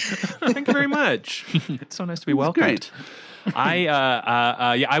 nice. Thank you very much. It's so nice to be welcomed. Great.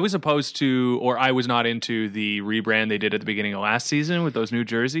 I was opposed to, or I was not into the rebrand they did at the beginning of last season with those new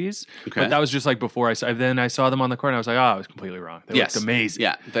jerseys. Okay. But that was just like before I saw them on the court and I was like, I was completely wrong. They looked amazing.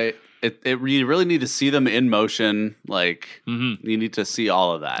 Yeah. You really need to see them in motion. Like you need to see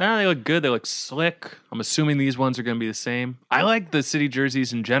all of that. Yeah, they look good. They look slick. I'm assuming these ones are going to be the same. I like the city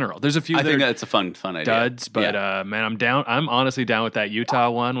jerseys in general. There's a few. I think that's a fun idea. Duds, but man, I'm down. I'm honestly down with that Utah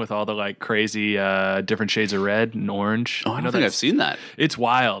one with all the like crazy different shades of red and orange. Oh, I don't think I've seen that. It's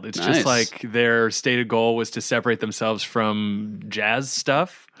wild. It's just like their stated goal was to separate themselves from jazz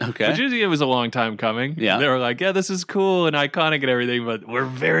stuff. Okay. Which usually it was a long time coming. Yeah. They were like, this is cool and iconic and everything, but we're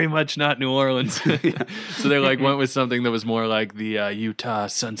very much not New Orleans. So they like went with something that was more like the Utah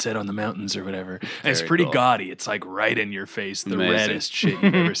sunset on the mountains or whatever. And it's pretty gaudy. It's like right in your face, the reddest shit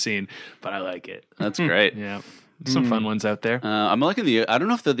you've ever seen. But I like it. That's great. Yeah. Some fun ones out there. I'm liking I don't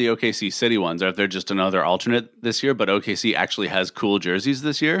know if they're the OKC City ones or if they're just another alternate this year, but OKC actually has cool jerseys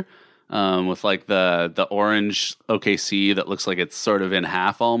this year. With like the orange OKC that looks like it's sort of in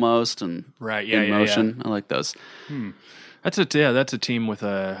half almost and in motion. Yeah. I like those. That's a team with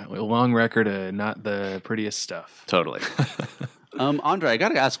a long record of not the prettiest stuff. Totally. Andre, I got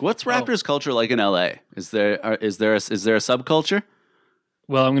to ask, what's Raptors culture like in LA? Is there a subculture?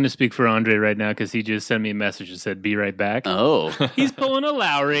 Well, I'm going to speak for Andre right now because he just sent me a message and said, "Be right back." Oh, he's pulling a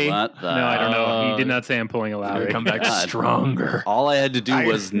Lowry. What the? No, I don't know. He did not say I'm pulling a Lowry. Come back stronger. All I had to do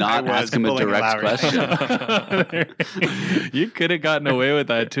was not ask him a direct question. You could have gotten away with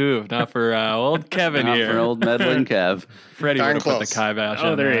that too, if not for old Kevin not here. For old meddling Kev. Freddie would have put the kibosh.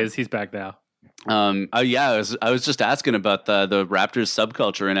 Oh, there he is. He's back now. I was just asking about the Raptors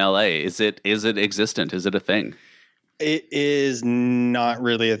subculture in LA. Is it existent? Is it a thing? It is not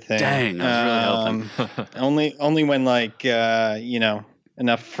really a thing. Dang, I was really hoping. only when like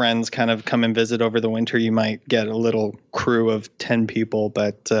enough friends kind of come and visit over the winter, you might get a little crew of 10 people,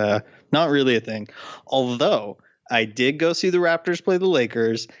 but not really a thing. Although I did go see the Raptors play the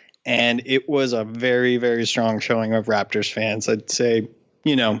Lakers, and it was a very, very strong showing of Raptors fans. I'd say,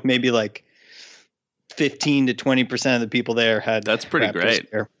 maybe like 15 to 20% of the people there had. That's pretty Raptors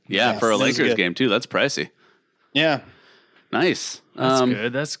great. gear. Yeah, for a Lakers game too. That's pricey. Yeah. Nice.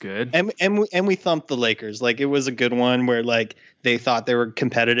 That's good. And we thumped the Lakers. Like, it was a good one where like they thought they were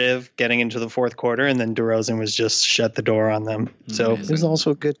competitive getting into the fourth quarter, and then DeRozan was just shut the door on them. So it was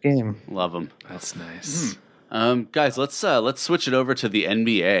also a good game. Love them. That's nice. Guys, let's switch it over to the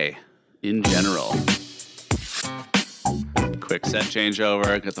NBA in general. Quick set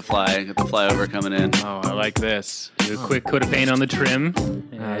changeover. Got the flyover coming in. Oh, I like this. Do a quick coat of paint on the trim.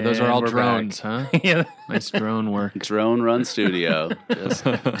 Those are all we're drones, back. huh? Yeah. Nice drone work. Drone run studio. Just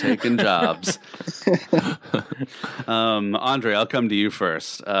taking jobs. Andre, I'll come to you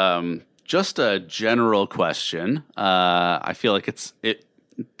first. Just a general question. I feel like it's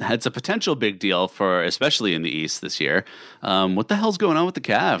a potential big deal for, especially in the East this year. What the hell's going on with the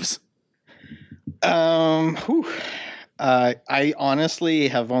Cavs? I honestly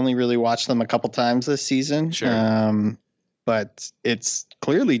have only really watched them a couple times this season. Sure. But it's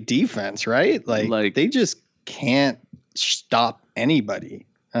clearly defense, right? Like they just can't stop anybody.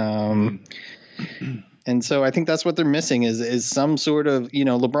 And so I think that's what they're missing is some sort of,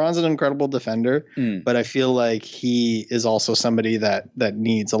 LeBron's an incredible defender, but I feel like he is also somebody that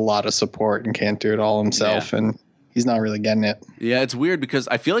needs a lot of support and can't do it all himself. And he's not really getting it. Yeah, it's weird because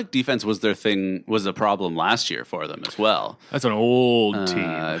I feel like defense was a problem last year for them as well. That's an old team.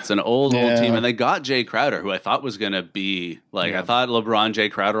 It's an old team. And they got Jay Crowder, who I thought was going to be I thought LeBron, Jay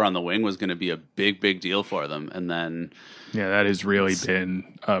Crowder on the wing was going to be a big, big deal for them. And then. Yeah, that has really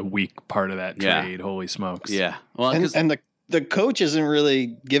been a weak part of that trade. Holy smokes. Yeah. Well, and the coach isn't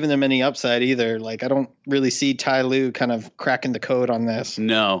really giving them any upside either. Like, I don't really see Ty Lue kind of cracking the code on this.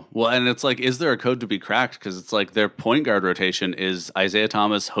 No. Well, and it's like, is there a code to be cracked? Because it's like their point guard rotation is Isaiah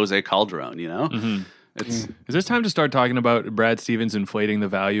Thomas, Jose Calderon, Mm-hmm. Is this time to start talking about Brad Stevens inflating the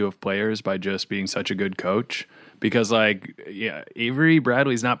value of players by just being such a good coach? Because, Avery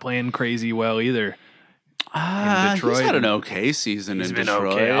Bradley's not playing crazy well either. He's had an okay season in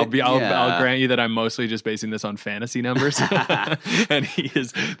Detroit. Okay. I'll grant you that I'm mostly just basing this on fantasy numbers, and he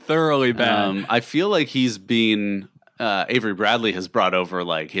is thoroughly bad. I feel like he's been Avery Bradley has brought over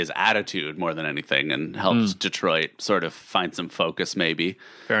like his attitude more than anything, and helps Detroit sort of find some focus. Maybe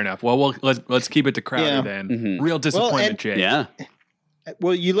fair enough. Well, let's keep it to Crowder then. Mm-hmm. Real disappointment, Jay. Yeah.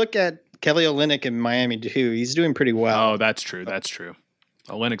 Well, you look at Kelly Olynyk in Miami too. He's doing pretty well. Oh, that's true. That's true.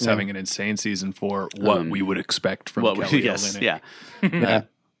 Olynyk's having an insane season for what we would expect from Kelly Olynyk. Yeah.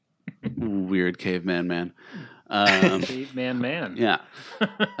 Weird caveman man. Caveman man.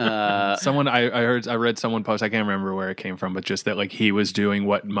 Yeah. Someone I read someone post, I can't remember where it came from, but just that like he was doing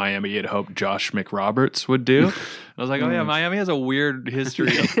what Miami had hoped Josh McRoberts would do. I was like, oh yeah, Miami has a weird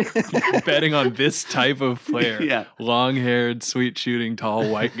history of betting on this type of player. Yeah. Long-haired, sweet shooting, tall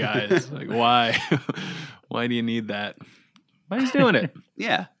white guys. Like why? Why do you need that? But he's doing it.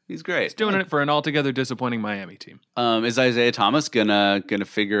 Yeah, he's great. He's doing it for an altogether disappointing Miami team. Is Isaiah Thomas gonna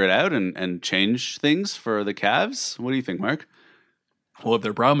figure it out and change things for the Cavs? What do you think, Mark? Well, if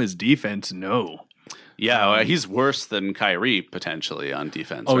their problem is defense, no. Yeah, he's worse than Kyrie potentially on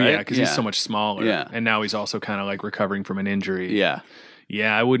defense. Oh right? yeah, because he's so much smaller. Yeah, and now he's also kind of like recovering from an injury. Yeah.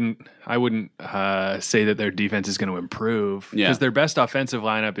 Yeah, I wouldn't say that their defense is going to improve because their best offensive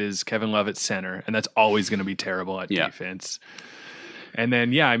lineup is Kevin Love at center, and that's always going to be terrible at defense. And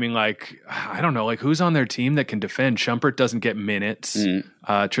then, I don't know, who's on their team that can defend? Shumpert doesn't get minutes.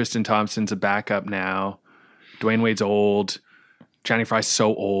 Tristan Thompson's a backup now. Dwayne Wade's old. Johnny Fry's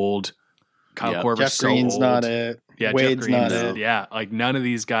so old. Kyle Korver's Jeff so Green's old. Not it. Yeah, Wade's Jeff Green's not it. Yeah, none of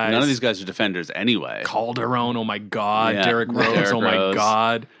these guys. None of these guys are defenders anyway. Calderon, oh my God. Yeah. Derrick Rose, Derrick oh my Rose.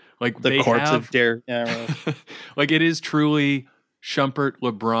 God. Like The corpse of Derrick. like it is truly Shumpert,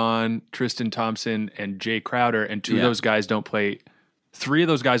 LeBron, Tristan Thompson, and Jay Crowder, and two of those guys don't play. Three of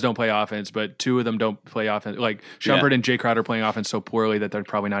those guys don't play offense, but two of them don't play offense. Like Shumpert and Jay Crowder playing offense so poorly that they're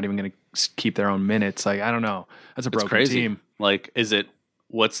probably not even going to keep their own minutes. Like I don't know. That's a broken team. Like,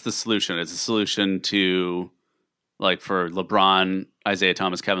 what's the solution? Is the solution to for LeBron, Isaiah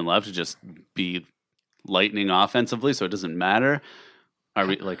Thomas, Kevin Love to just be lightning offensively, so it doesn't matter? Are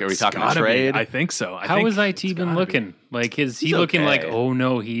we talking a trade? I think so. How has IT been looking? Like, is he looking like, oh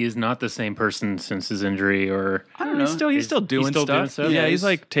no, he is not the same person since his injury? Or I don't know. He's still doing stuff. Yeah, he's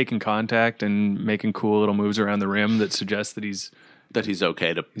like taking contact and making cool little moves around the rim that suggest that he's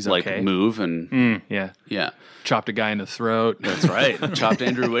okay to move and chopped a guy in the throat. That's right. Chopped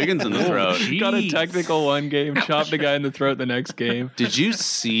Andrew Wiggins in the throat. Got a technical one game, chopped a guy in the throat the next game. Did you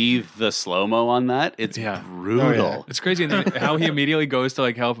see the slow-mo on that? It's brutal. Oh, yeah. It's crazy. And then how he immediately goes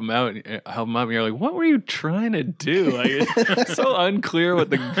to help him out. And you're like, what were you trying to do? Like, it's so unclear what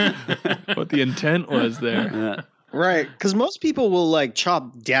the intent was there. Yeah. Right, because most people will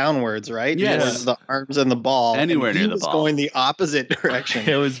chop downwards, right? Yes. Towards the arms and the ball. Anywhere near the was ball. Going the opposite direction.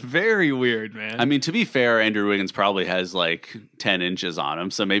 It was very weird, man. I mean, to be fair, Andrew Wiggins probably has 10 inches on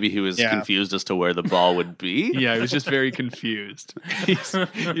him, so maybe he was confused as to where the ball would be. Yeah, he was just very confused.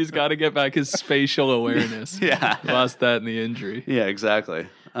 He's got to get back his spatial awareness. Yeah. Lost that in the injury. Yeah, exactly.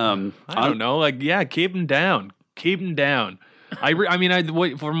 I don't know. Keep him down. Keep him down.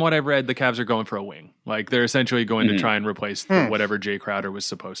 From what I've read, the Cavs are going for a wing. They're essentially going to try and replace whatever Jay Crowder was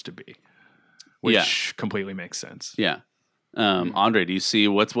supposed to be, which completely makes sense. Yeah. Andre, do you see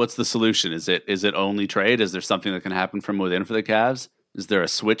what's the solution? Is it only trade? Is there something that can happen from within for the Cavs? Is there a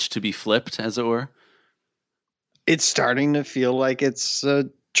switch to be flipped, as it were? It's starting to feel like it's a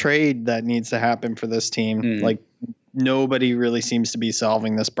trade that needs to happen for this team. nobody really seems to be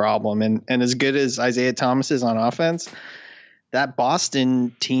solving this problem. And as good as Isaiah Thomas is on offense, that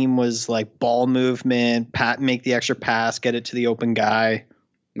Boston team was like ball movement, make the extra pass, get it to the open guy.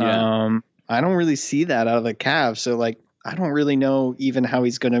 Yeah. I don't really see that out of the Cavs. So like, I don't really know even how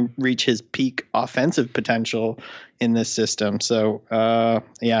he's going to reach his peak offensive potential in this system. So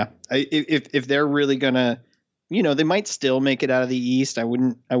if they're really going to, they might still make it out of the East. I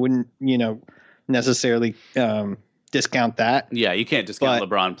wouldn't, necessarily discount that. Yeah, you can't discount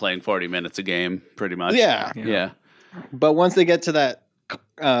LeBron playing 40 minutes a game, pretty much. Yeah. But once they get to that,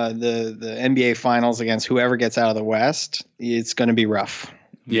 the NBA Finals against whoever gets out of the West, it's going to be rough.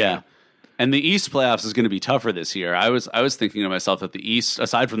 Yeah. And the East playoffs is going to be tougher this year. I was thinking to myself that the East,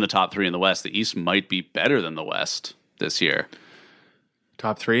 aside from the top 3 in the West, the East might be better than the West this year.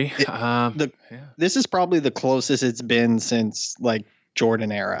 Top 3? This is probably the closest it's been since like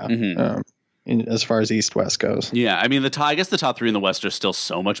Jordan era, as far as East-West goes. Yeah, I mean, I guess the top 3 in the West are still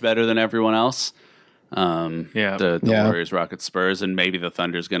so much better than everyone else. The Warriors, Rockets, Spurs, and maybe the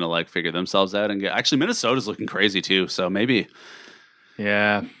Thunder's going to like figure themselves out and get. Actually, Minnesota's looking crazy too. So maybe.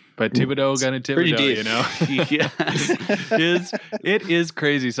 Yeah. But Thibodeau gonna Thibodeau, it is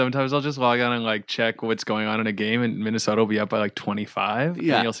crazy. Sometimes I'll just log on and like check what's going on in a game, and Minnesota will be up by like 25.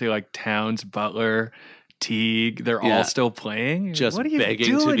 Yeah, and you'll see like Towns, Butler, Teague, they're all still playing. Just what are you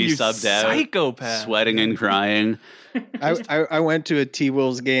begging doing, to be you subbed out, psychopath, sweating and crying. I went to a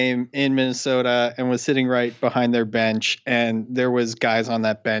T-Wolves game in Minnesota and was sitting right behind their bench, and there was guys on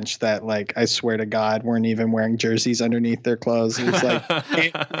that bench that, like, I swear to God, weren't even wearing jerseys underneath their clothes. It was like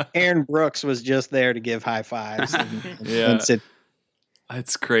Aaron Brooks was just there to give high fives and sit.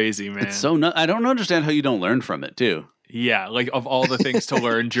 It's crazy, man. It's so I don't understand how you don't learn from it too. Yeah, like of all the things to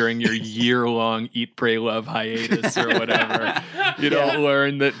learn during your year-long Eat, Pray, Love hiatus or whatever, you don't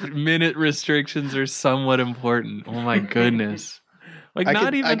learn that minute restrictions are somewhat important. Oh my goodness! Like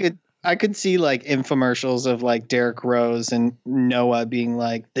I could see like infomercials of like Derrick Rose and Noah being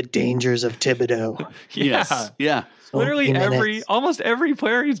like the dangers of Thibodeau. Yes, yeah. Literally almost every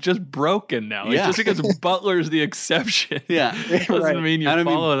player is just broken now. Like just because Butler's the exception, doesn't mean you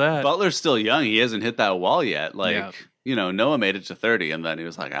follow that. Butler's still young; he hasn't hit that wall yet. Like. Noah made it to 30, and then he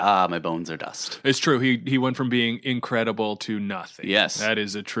was like, my bones are dust. It's true. He went from being incredible to nothing. Yes. That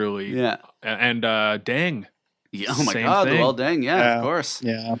is a truly... Yeah. And Deng. Yeah, oh, my God. Thing. Well, Deng, of course.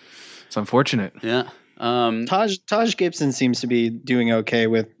 Yeah. It's unfortunate. Yeah. Taj Gibson seems to be doing okay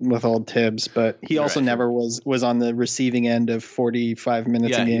with old Tibbs, but he also never was on the receiving end of 45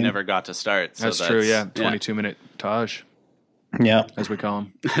 minutes a game. Yeah, he never got to start. So that's true, 22-minute Taj. Yeah, as we call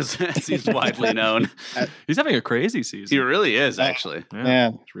him, as he's widely known. He's having a crazy season. He really is, actually. Yeah,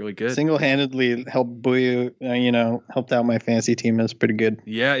 it's really good. Single-handedly helped Buyu, helped out my fantasy team. That's pretty good.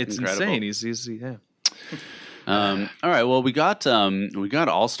 Yeah, it's insane. He's All right, well, we got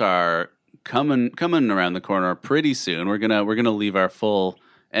All-Star coming around the corner pretty soon. We're gonna leave our full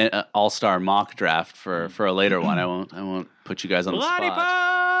All-Star mock draft for a later one. I won't put you guys on the spot.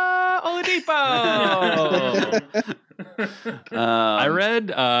 Oladipo. I read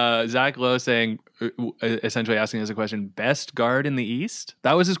Zach Lowe saying, essentially asking us a question: best guard in the East.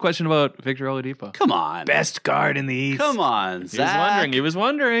 That was his question about Victor Oladipo. Come on, best guard in the East. Come on, Zach. He was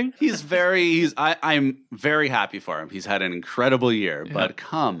wondering. I'm very happy for him. He's had an incredible year, but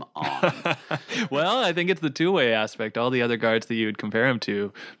come on. Well, I think it's the two-way aspect. All the other guards that you would compare him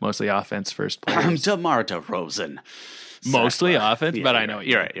to, mostly offense first players. DeMar DeRozan. Mostly offense, but I know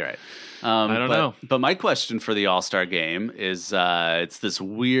you're right. I don't know. But my question for the All-Star game is it's this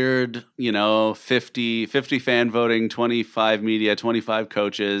weird, 50 fan voting, 25 media, 25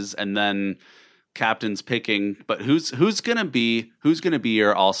 coaches, and then captains picking. But who's gonna be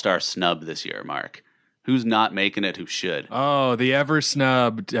your All-Star snub this year, Mark? Who's not making it? Who should? Oh, the ever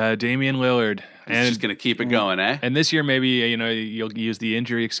snubbed Damian Lillard. And just going to keep it going, eh? And this year, maybe you'll use the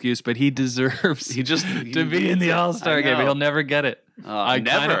injury excuse, but he deserves to be in the All-Star game. But he'll never get it. I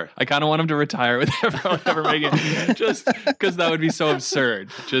kind of want him to retire with everyone ever making it, just because that would be so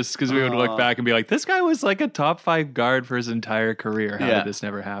absurd. Just because we would look back and be like, this guy was like a top 5 guard for his entire career. How did this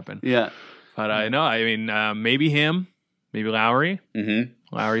never happen? Yeah, but I know. I mean, maybe him, maybe Lowry. Mm-hmm.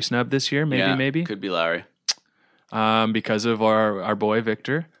 Lowry snub this year, maybe could be Lowry, because of our boy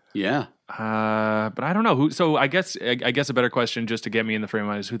Victor. Yeah. But I don't know who. So I guess a better question, just to get me in the frame of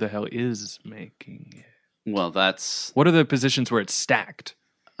mind, is who the hell is making it? Well, what are the positions where it's stacked?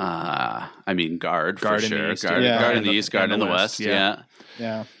 I mean, guard for in sure. The East, guard in the East, guard in the West. Yeah.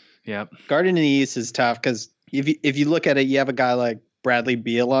 Guard in the East is tough because if you look at it, you have a guy like Bradley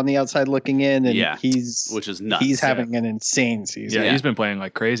Beal on the outside looking in, and which is nuts. He's having an insane season. Yeah, he's been playing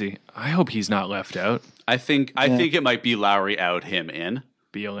like crazy. I hope he's not left out. I think it might be Lowry out, him in.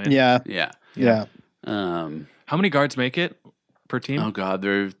 Beal in. Yeah. Yeah. How many guards make it per team? Oh God,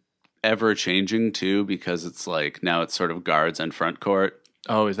 they're ever changing too, because it's like now it's sort of guards and front court.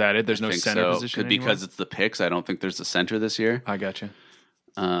 Oh, is that it? There's I no think center so. position Because it's the picks. I don't think there's a center this year. I got you.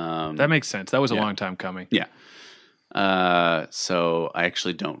 Um, That makes sense. That was a yeah. long time coming. Yeah. So I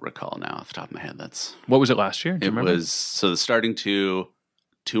actually don't recall now off the top of my head. What was it last year? Do you It remember? was so the starting two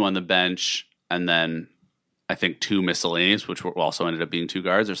on the bench, and then I think 2 miscellaneous, which were also ended up being 2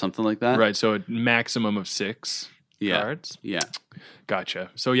 guards or something like that. Right. So a maximum of 6 guards. Yeah. Gotcha.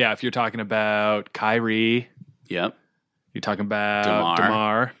 So yeah, if you're talking about Kyrie, Yep. you're talking about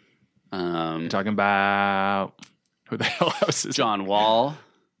DeMar. You're talking about who the hell else is John Wall.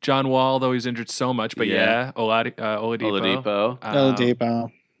 John Wall, though he's injured so much, but Yeah. Oladipo. Oladipo.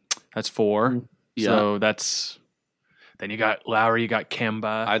 Oladipo. That's 4. Yeah. So that's then you got Lowry, you got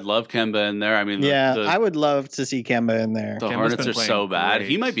Kemba. I'd love Kemba in there. I mean, Yeah, the I would love to see Kemba in there. the Kemba's Hornets been are playing so bad. great.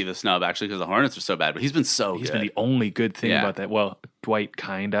 He might be the snub actually because the Hornets are so bad, but he's been so He's good. been the only good thing Yeah. about that. Well, Dwight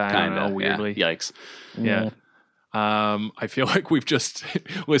kinda, I don't know, weirdly. Yeah. Yikes. Yeah. I feel like we've just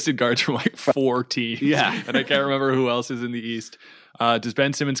listed guards from like 4 teams. Yeah. And I can't remember who else is in the East. Does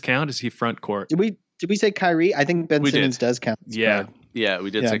Ben Simmons count? Is he front court? Did we say Kyrie? I think Ben We Simmons did. does count. as Yeah. guard. Yeah,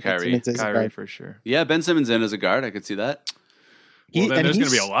 we did Yeah, say Ben Kyrie. Simmons is a Kyrie guard. for sure. Yeah, Ben Simmons in as a guard. I could see that. Well, then and there's gonna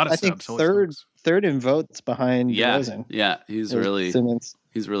be he's, a lot of I think subs. Holy smokes. third in votes behind Yeah, DeRozan. yeah, he's There's really Simmons.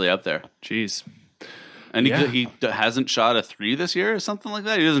 up there. Jeez. And Yeah. he hasn't shot a 3 this year or something like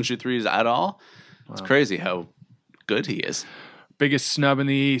that. He doesn't shoot threes at all. It's crazy how good he is. Biggest snub in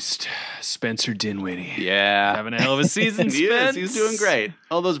the East, Spencer Dinwiddie. Yeah, Having a hell of a season, he is. Spence. He's doing great.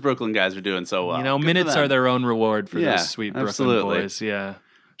 All those Brooklyn guys are doing so well. You know, Good for minutes them. are their own reward for Yeah, those sweet Brooklyn absolutely. boys. Yeah.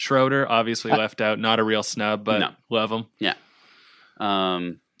 Schroeder, obviously left out. Not a real snub, but No. love him. Yeah. How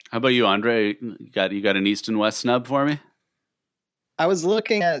about you, Andre? You got an East and West snub for me? I was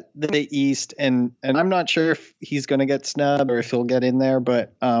looking at the East, and I'm not sure if he's going to get snubbed or if he'll get in there,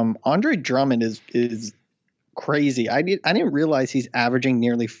 but Andre Drummond is crazy. I didn't realize he's averaging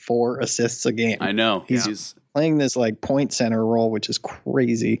nearly 4 assists a game. I know He's playing this like point center role, which is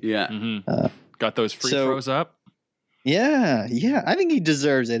crazy. yeah. Mm-hmm. Got those free so- throws up. Yeah, I think he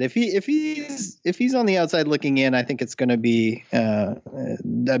deserves it. If he's on the outside looking in, I think it's going to be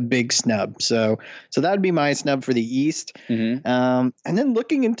a big snub. So that would be my snub for the East. Mhm. And then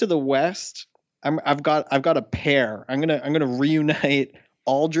looking into the West, I've got a pair. I'm gonna reunite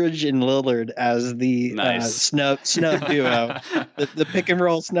Aldridge and Lillard as the Nice. snub duo, the pick and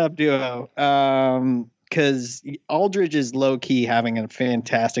roll snub duo. Because Aldridge is low key having a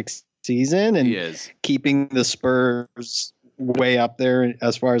fantastic season and He is. keeping the Spurs way up there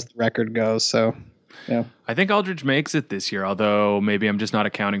as far as the record goes. So, yeah. I think Aldridge makes it this year, although maybe I'm just not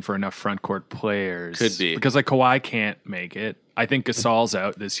accounting for enough front court players. Could be. Because like Kawhi can't make it. I think Gasol's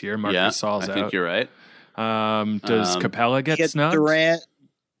out this year. Marc Yeah, Gasol's I out. think you're right. Does Capella get Get snubbed?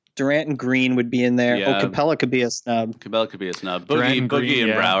 Durant and Green would be in there. Yeah. Oh, Capella could be a snub. Cabell could be a snub. Durant Boogie and Green, and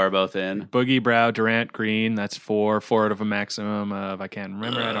yeah. Brow are both in. Boogie, Brow, Durant, Green. That's 4 out of a maximum of, I can't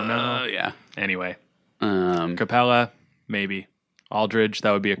remember. I don't know. Yeah. Anyway, Um, Capella, maybe. Aldridge,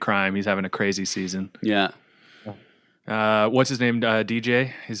 that would be a crime. He's having a crazy season. yeah. What's his name?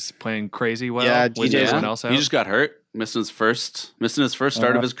 DJ. He's playing crazy well. Yeah, with DJ 's everyone else out. He just got hurt, missing his first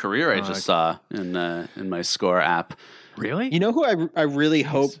start of his career. I just saw in my score app. Really? You know who I really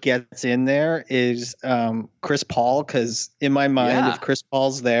hope gets in there is Chris Paul, because in my mind, Yeah. if Chris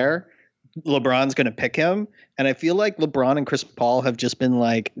Paul's there, LeBron's going to pick him. And I feel like LeBron and Chris Paul have just been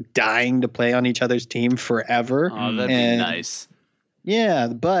like dying to play on each other's team forever. Oh, that'd be And- nice. Yeah,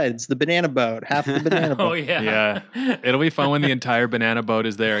 the buds, the banana boat, half the banana boat. Oh yeah. Yeah. It'll be fun when the entire banana boat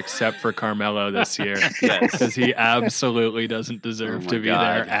is there except for Carmelo this year. Yes. Because he absolutely doesn't deserve Oh my to be God.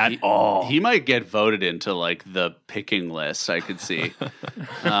 there at He- all. He might get voted into like the picking list. I could see.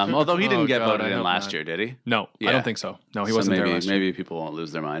 Although he didn't Oh, get God, voted I in hope last not. year, did he? No, I Yeah. don't think so. No, he So wasn't maybe, there last year. Maybe people won't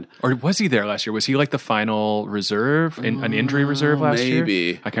lose their mind. Or was he there last year? Was he like the final reserve, an injury reserve last year?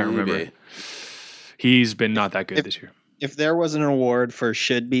 Maybe. I can't remember. Maybe. He's been not that good this year. If there was an award for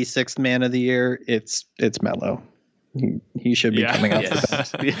should be sixth man of the year, it's Melo. He should be coming out Yes. the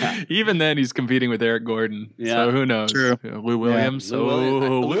best. Yeah. Even then, he's competing with Eric Gordon. Yeah. So who knows? True. Yeah, Lou Williams.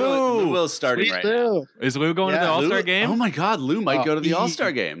 Lou Will's starting Sweet right now. Lou. Is Lou going to the Yeah, All-Star Lou- game? Oh my God, Lou might Oh, go to the he-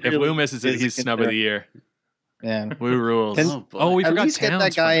 All-Star game. If Lou misses it, is he's snub of the year. Man. Woo rules. Can- Oh, boy. Oh, we At forgot least get Towns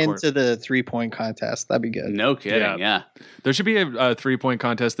that guy front court. into the 3-point contest. That'd be good. No kidding. Yeah. There should be a 3-point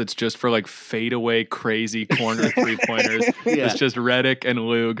contest that's just for like fadeaway, crazy corner 3-pointers. Yeah. It's just Reddick and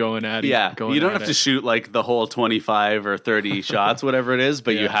Lou going at it. Yeah. going You don't at have to it. shoot like the whole 25 or 30 shots, whatever it is,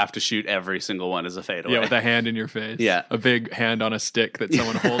 but you have to shoot every single one as a fadeaway. Yeah, with a hand in your face. Yeah. A big hand on a stick that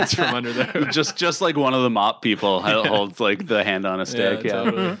someone holds from under the hood. just like one of the mop people holds like the hand on a stick. Yeah.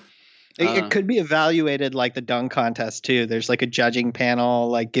 totally. It could be evaluated like the dunk contest too. There's like a judging panel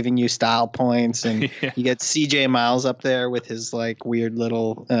like giving you style points, and you get CJ Miles up there with his like weird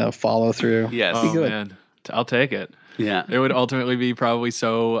little follow through. Yes. Oh, good. man. I'll take it. Yeah. It would ultimately be probably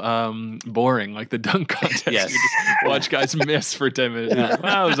so boring, like the dunk contest. Yes. You just watch guys miss for 10 minutes.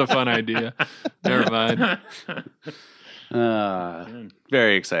 That was a fun idea. Never mind.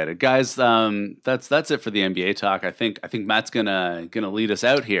 Very excited, guys. That's it for the NBA talk. I think Matt's gonna lead us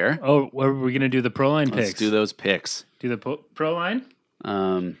out here. Oh, what are we gonna do? The pro line Let's picks. do those picks. Do the pro line.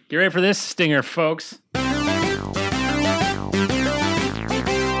 Um, Get ready for this stinger, folks.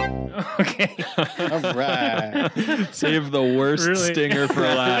 Okay. All right. Save the worst Really? stinger for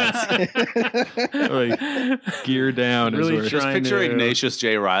last. Like, gear down. Really Is where- trying just picture to- Ignatius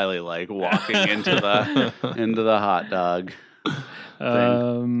J. Riley like walking into the hot dog.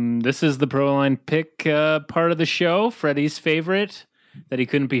 This is the pro line pick part of the show. Freddie's favorite that he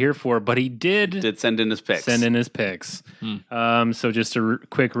couldn't be here for, but he did Send in his picks. send in his picks. So just a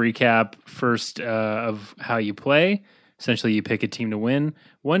quick recap first of how you play. Essentially, you pick a team to win.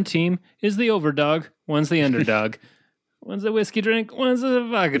 One team is the overdog. One's the underdog. One's a whiskey drink. One's a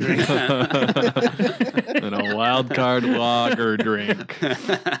vodka drink. and a wild card lager drink.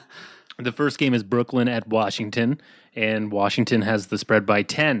 The first game is Brooklyn at Washington, and Washington has the spread by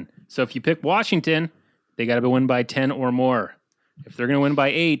 10. So if you pick Washington, they got to win by 10 or more. If they're going to win by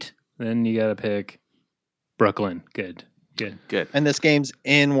 8, then you got to pick Brooklyn. Good. Good. And this game's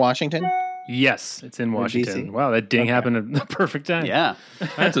in Washington. Yes, it's in Washington. DC? Wow, that ding happened at the perfect time. Yeah,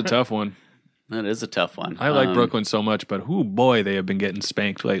 That's a tough one. that is a tough one. I like Brooklyn so much, but boy, they have been getting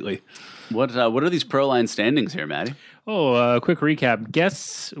spanked lately. What are these pro line standings here, Maddie? Oh, quick recap.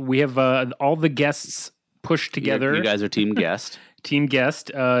 Guests, we have all the guests pushed together. You guys are team guest. Team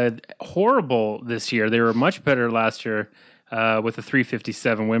guest. Horrible this year. They were much better last year with a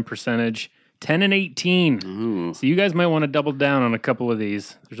 357 win percentage. 10 and 18. Ooh. So you guys might want to double down on a couple of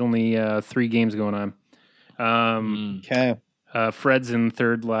these. There's only 3 games going on. Okay. Fred's in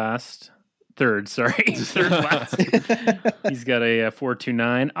third last. Third last. He's got a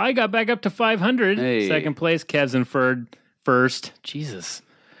 429. I got back up to 500. Hey. Second place. Kev's in first. Jesus.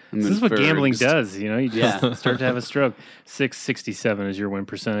 This in is what gambling first. does. You know, you just Yeah. start to have a stroke. 667 is your win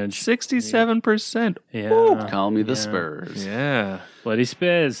percentage. 67%. Yeah. Call me the Spurs. Yeah. Bloody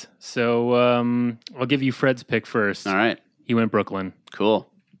Spiz. So I'll give you Fred's pick first. All right. He went Brooklyn. Cool.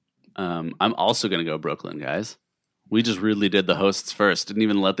 I'm also going to go Brooklyn, guys. We just really did the hosts first. Didn't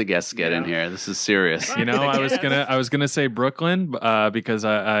even let the guests get in here. This is serious. You know, I was gonna say Brooklyn because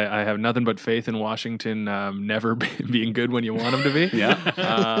I have nothing but faith in Washington never being good when you want them to be.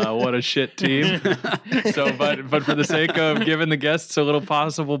 Yeah. What a shit team. So, but for the sake of giving the guests a little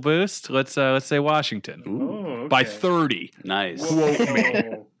possible boost, let's say Washington by 30. Nice.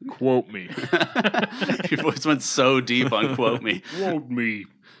 Quote me. Your voice went so deep on quote me. Quote me.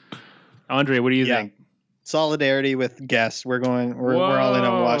 Andre, what do you Yeah. think? Solidarity with guests. We're all in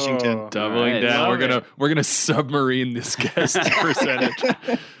on Washington. Doubling Right. down. Love We're gonna submarine this guest percentage.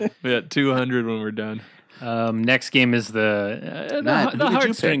 We got 200 when we're done. Next game is the Matt, who did you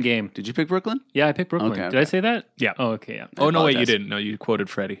heartstring pick? game. Did you pick Brooklyn? Yeah, I picked Brooklyn. Okay, Did I okay. say that? Yeah. Oh, okay. Yeah. Oh no, wait, you apologize. didn't. No, you quoted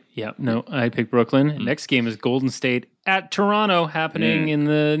Freddie. Yeah. No, I picked Brooklyn. Next game is Golden State at Toronto, happening in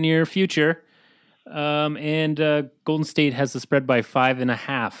the near future. And Golden State has the spread by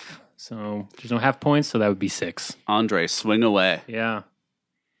 5.5. So there's no half points, so that would be 6. Andre, swing away. Yeah.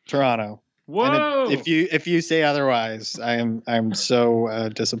 Toronto. Whoa! And if you say otherwise, I'm so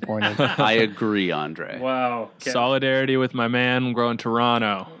disappointed. I agree, Andre. Wow. Solidarity with my man. I'm going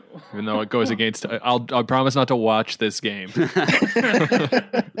Toronto, even though it goes against. I'll promise not to watch this game.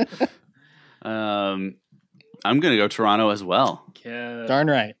 I'm going to go Toronto as well. Darn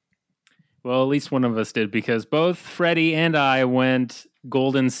right. Well, at least one of us did because both Freddie and I went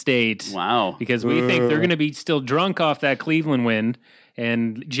Golden State. Wow. Because we think they're going to be still drunk off that Cleveland win.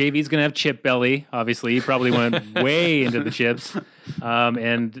 And JV's going to have chip belly. Obviously, he probably went way into the chips.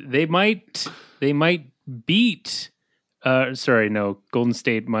 And they might beat. Golden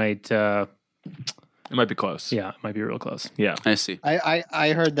State might. It might be close. Yeah, it might be real close. Yeah. I see.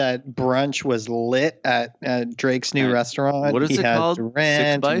 I heard that brunch was lit at Drake's new restaurant. What is he it had called? Durant 6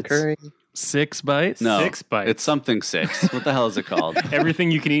 and Bites? Curry. 6 bites? No, 6 bites. It's something 6. What the hell is it called?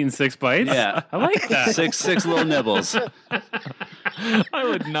 Everything you can eat in 6 bites? Yeah. I like that. Six little nibbles. I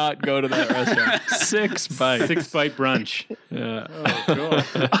would not go to that restaurant. 6 bites. 6 bite brunch. Yeah.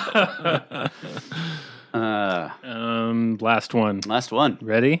 Last one. Last one.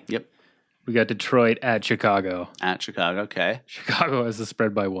 Ready? Yep. We got Detroit at Chicago. At Chicago. Okay. Chicago has the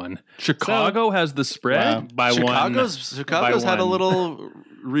spread by 1. Chicago has the spread? By Chicago's by had a one. little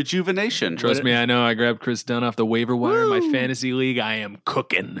rejuvenation. Trust me, I know. I grabbed Chris Dunn off the waiver wire in my fantasy league. I am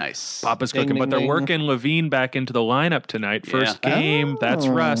cooking. Nice. Papa's Ding, cooking, but ding, they're ding. working Levine back into the lineup tonight. First game. That's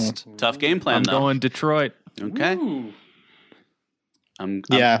rust. Tough game plan, I'm though. going Detroit. Okay.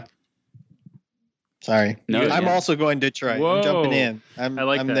 Yeah. Sorry. No, I'm yeah. also going Detroit. Whoa. I'm jumping in. I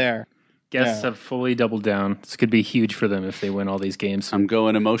like I'm that. there. Guests Yeah. have fully doubled down. This could be huge for them if they win all these games. I'm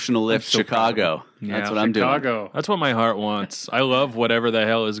going emotional lift so Chicago. Yeah, That's what I'm doing. Chicago. That's what my heart wants. I love whatever the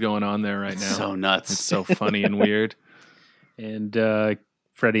hell is going on there right now. So nuts. It's so funny and weird. And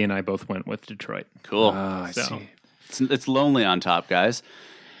Freddie and I both went with Detroit. Cool. I So- see. It's lonely on top, guys.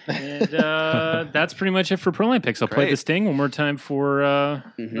 And that's pretty much it for Pro Line Picks. I'll play Great. the sting one more time for.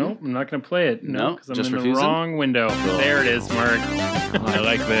 Nope, I'm not going to play it. No, because I'm just in refusing? the wrong window. There it is, Mark. I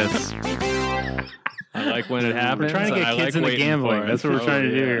like this. I like when it happens. We're trying to and get I kids like into waiting gambling. for it. That's what we're trying to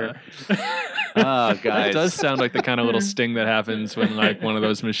do yeah. here. Oh, That guys. does sound like the kind of little sting that happens when like one of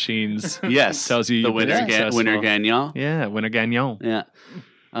those machines Yes. tells you the you've been winner, successful. winner gagnant. Yeah, winner gagnon. Yeah.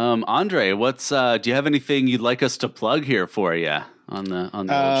 Andre, what's do you have anything you'd like us to plug here for you on the old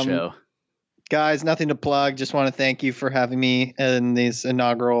show? Guys, nothing to plug. Just want to thank you for having me in this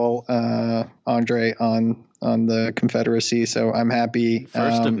inaugural Andre on the Confederacy. So I'm happy.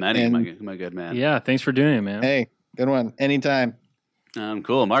 First of many, and- my good man. Yeah, thanks for doing it, man. Hey, good one. Anytime.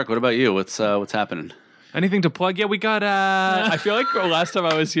 Cool. Mark, what about you? What's happening? Anything to plug? Yeah, we got. I feel like last time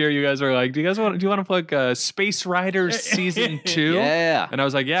I was here, you guys were like, "Do you want to plug Space Riders season 2?" Yeah. And I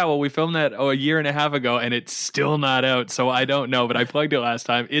was like, "Yeah, well, we filmed that a year and a half ago, and it's still not out, so I don't know." But I plugged it last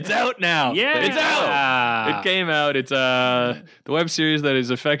time. It's out now. Yeah. it's out. It came out. It's the web series that is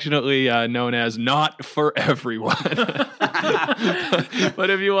affectionately known as Not for Everyone. But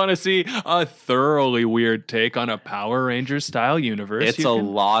if you want to see a thoroughly weird take on a Power Rangers style universe, It's you a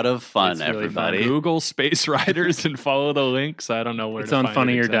can lot of fun, It's really fun. everybody. Google Space Riders and follow the links. I don't know where It's to on find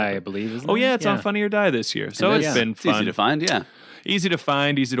Funny it or Die, I exactly. believe, isn't Oh it? yeah, it's on Funny or Die this year. So It it's is. been It's fun. easy to find, yeah. Easy to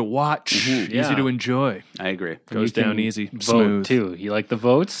find, easy to watch, easy Yeah. to enjoy. I agree. Goes You can down easy, Vote smooth. too. You like the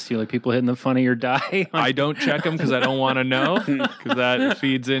votes? You like people hitting the Funny or Die? I don't check them because I don't want to know, because that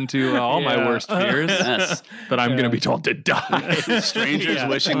feeds into all my Yeah. worst fears. Yes. That I'm going to be told to die. Strangers Yeah.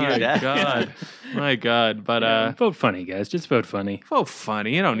 wishing you My death. God, my God. But Vote Funny, guys. Just vote Funny. oh,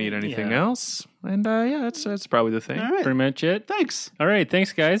 funny. You don't need anything Yeah. else. And yeah, that's probably the thing. All right. Pretty much it. Thanks. All right.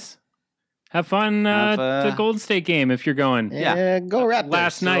 Thanks, guys. Have fun the Golden State game if you're going. Yeah. Go Raptors.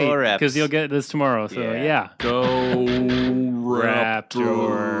 Last night, Raps. because you'll get this tomorrow. So, Yeah. yeah. Go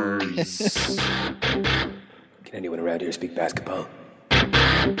Raptors. Can anyone around here speak basketball?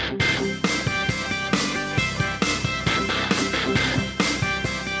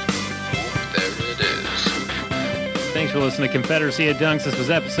 There it is. Thanks for listening to Confederacy of Dunks. This was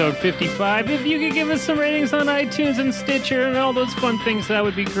episode 55. If you could give us some ratings on iTunes and Stitcher and all those fun things, that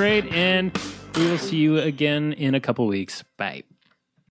would be great. And we will see you again in a couple weeks. Bye.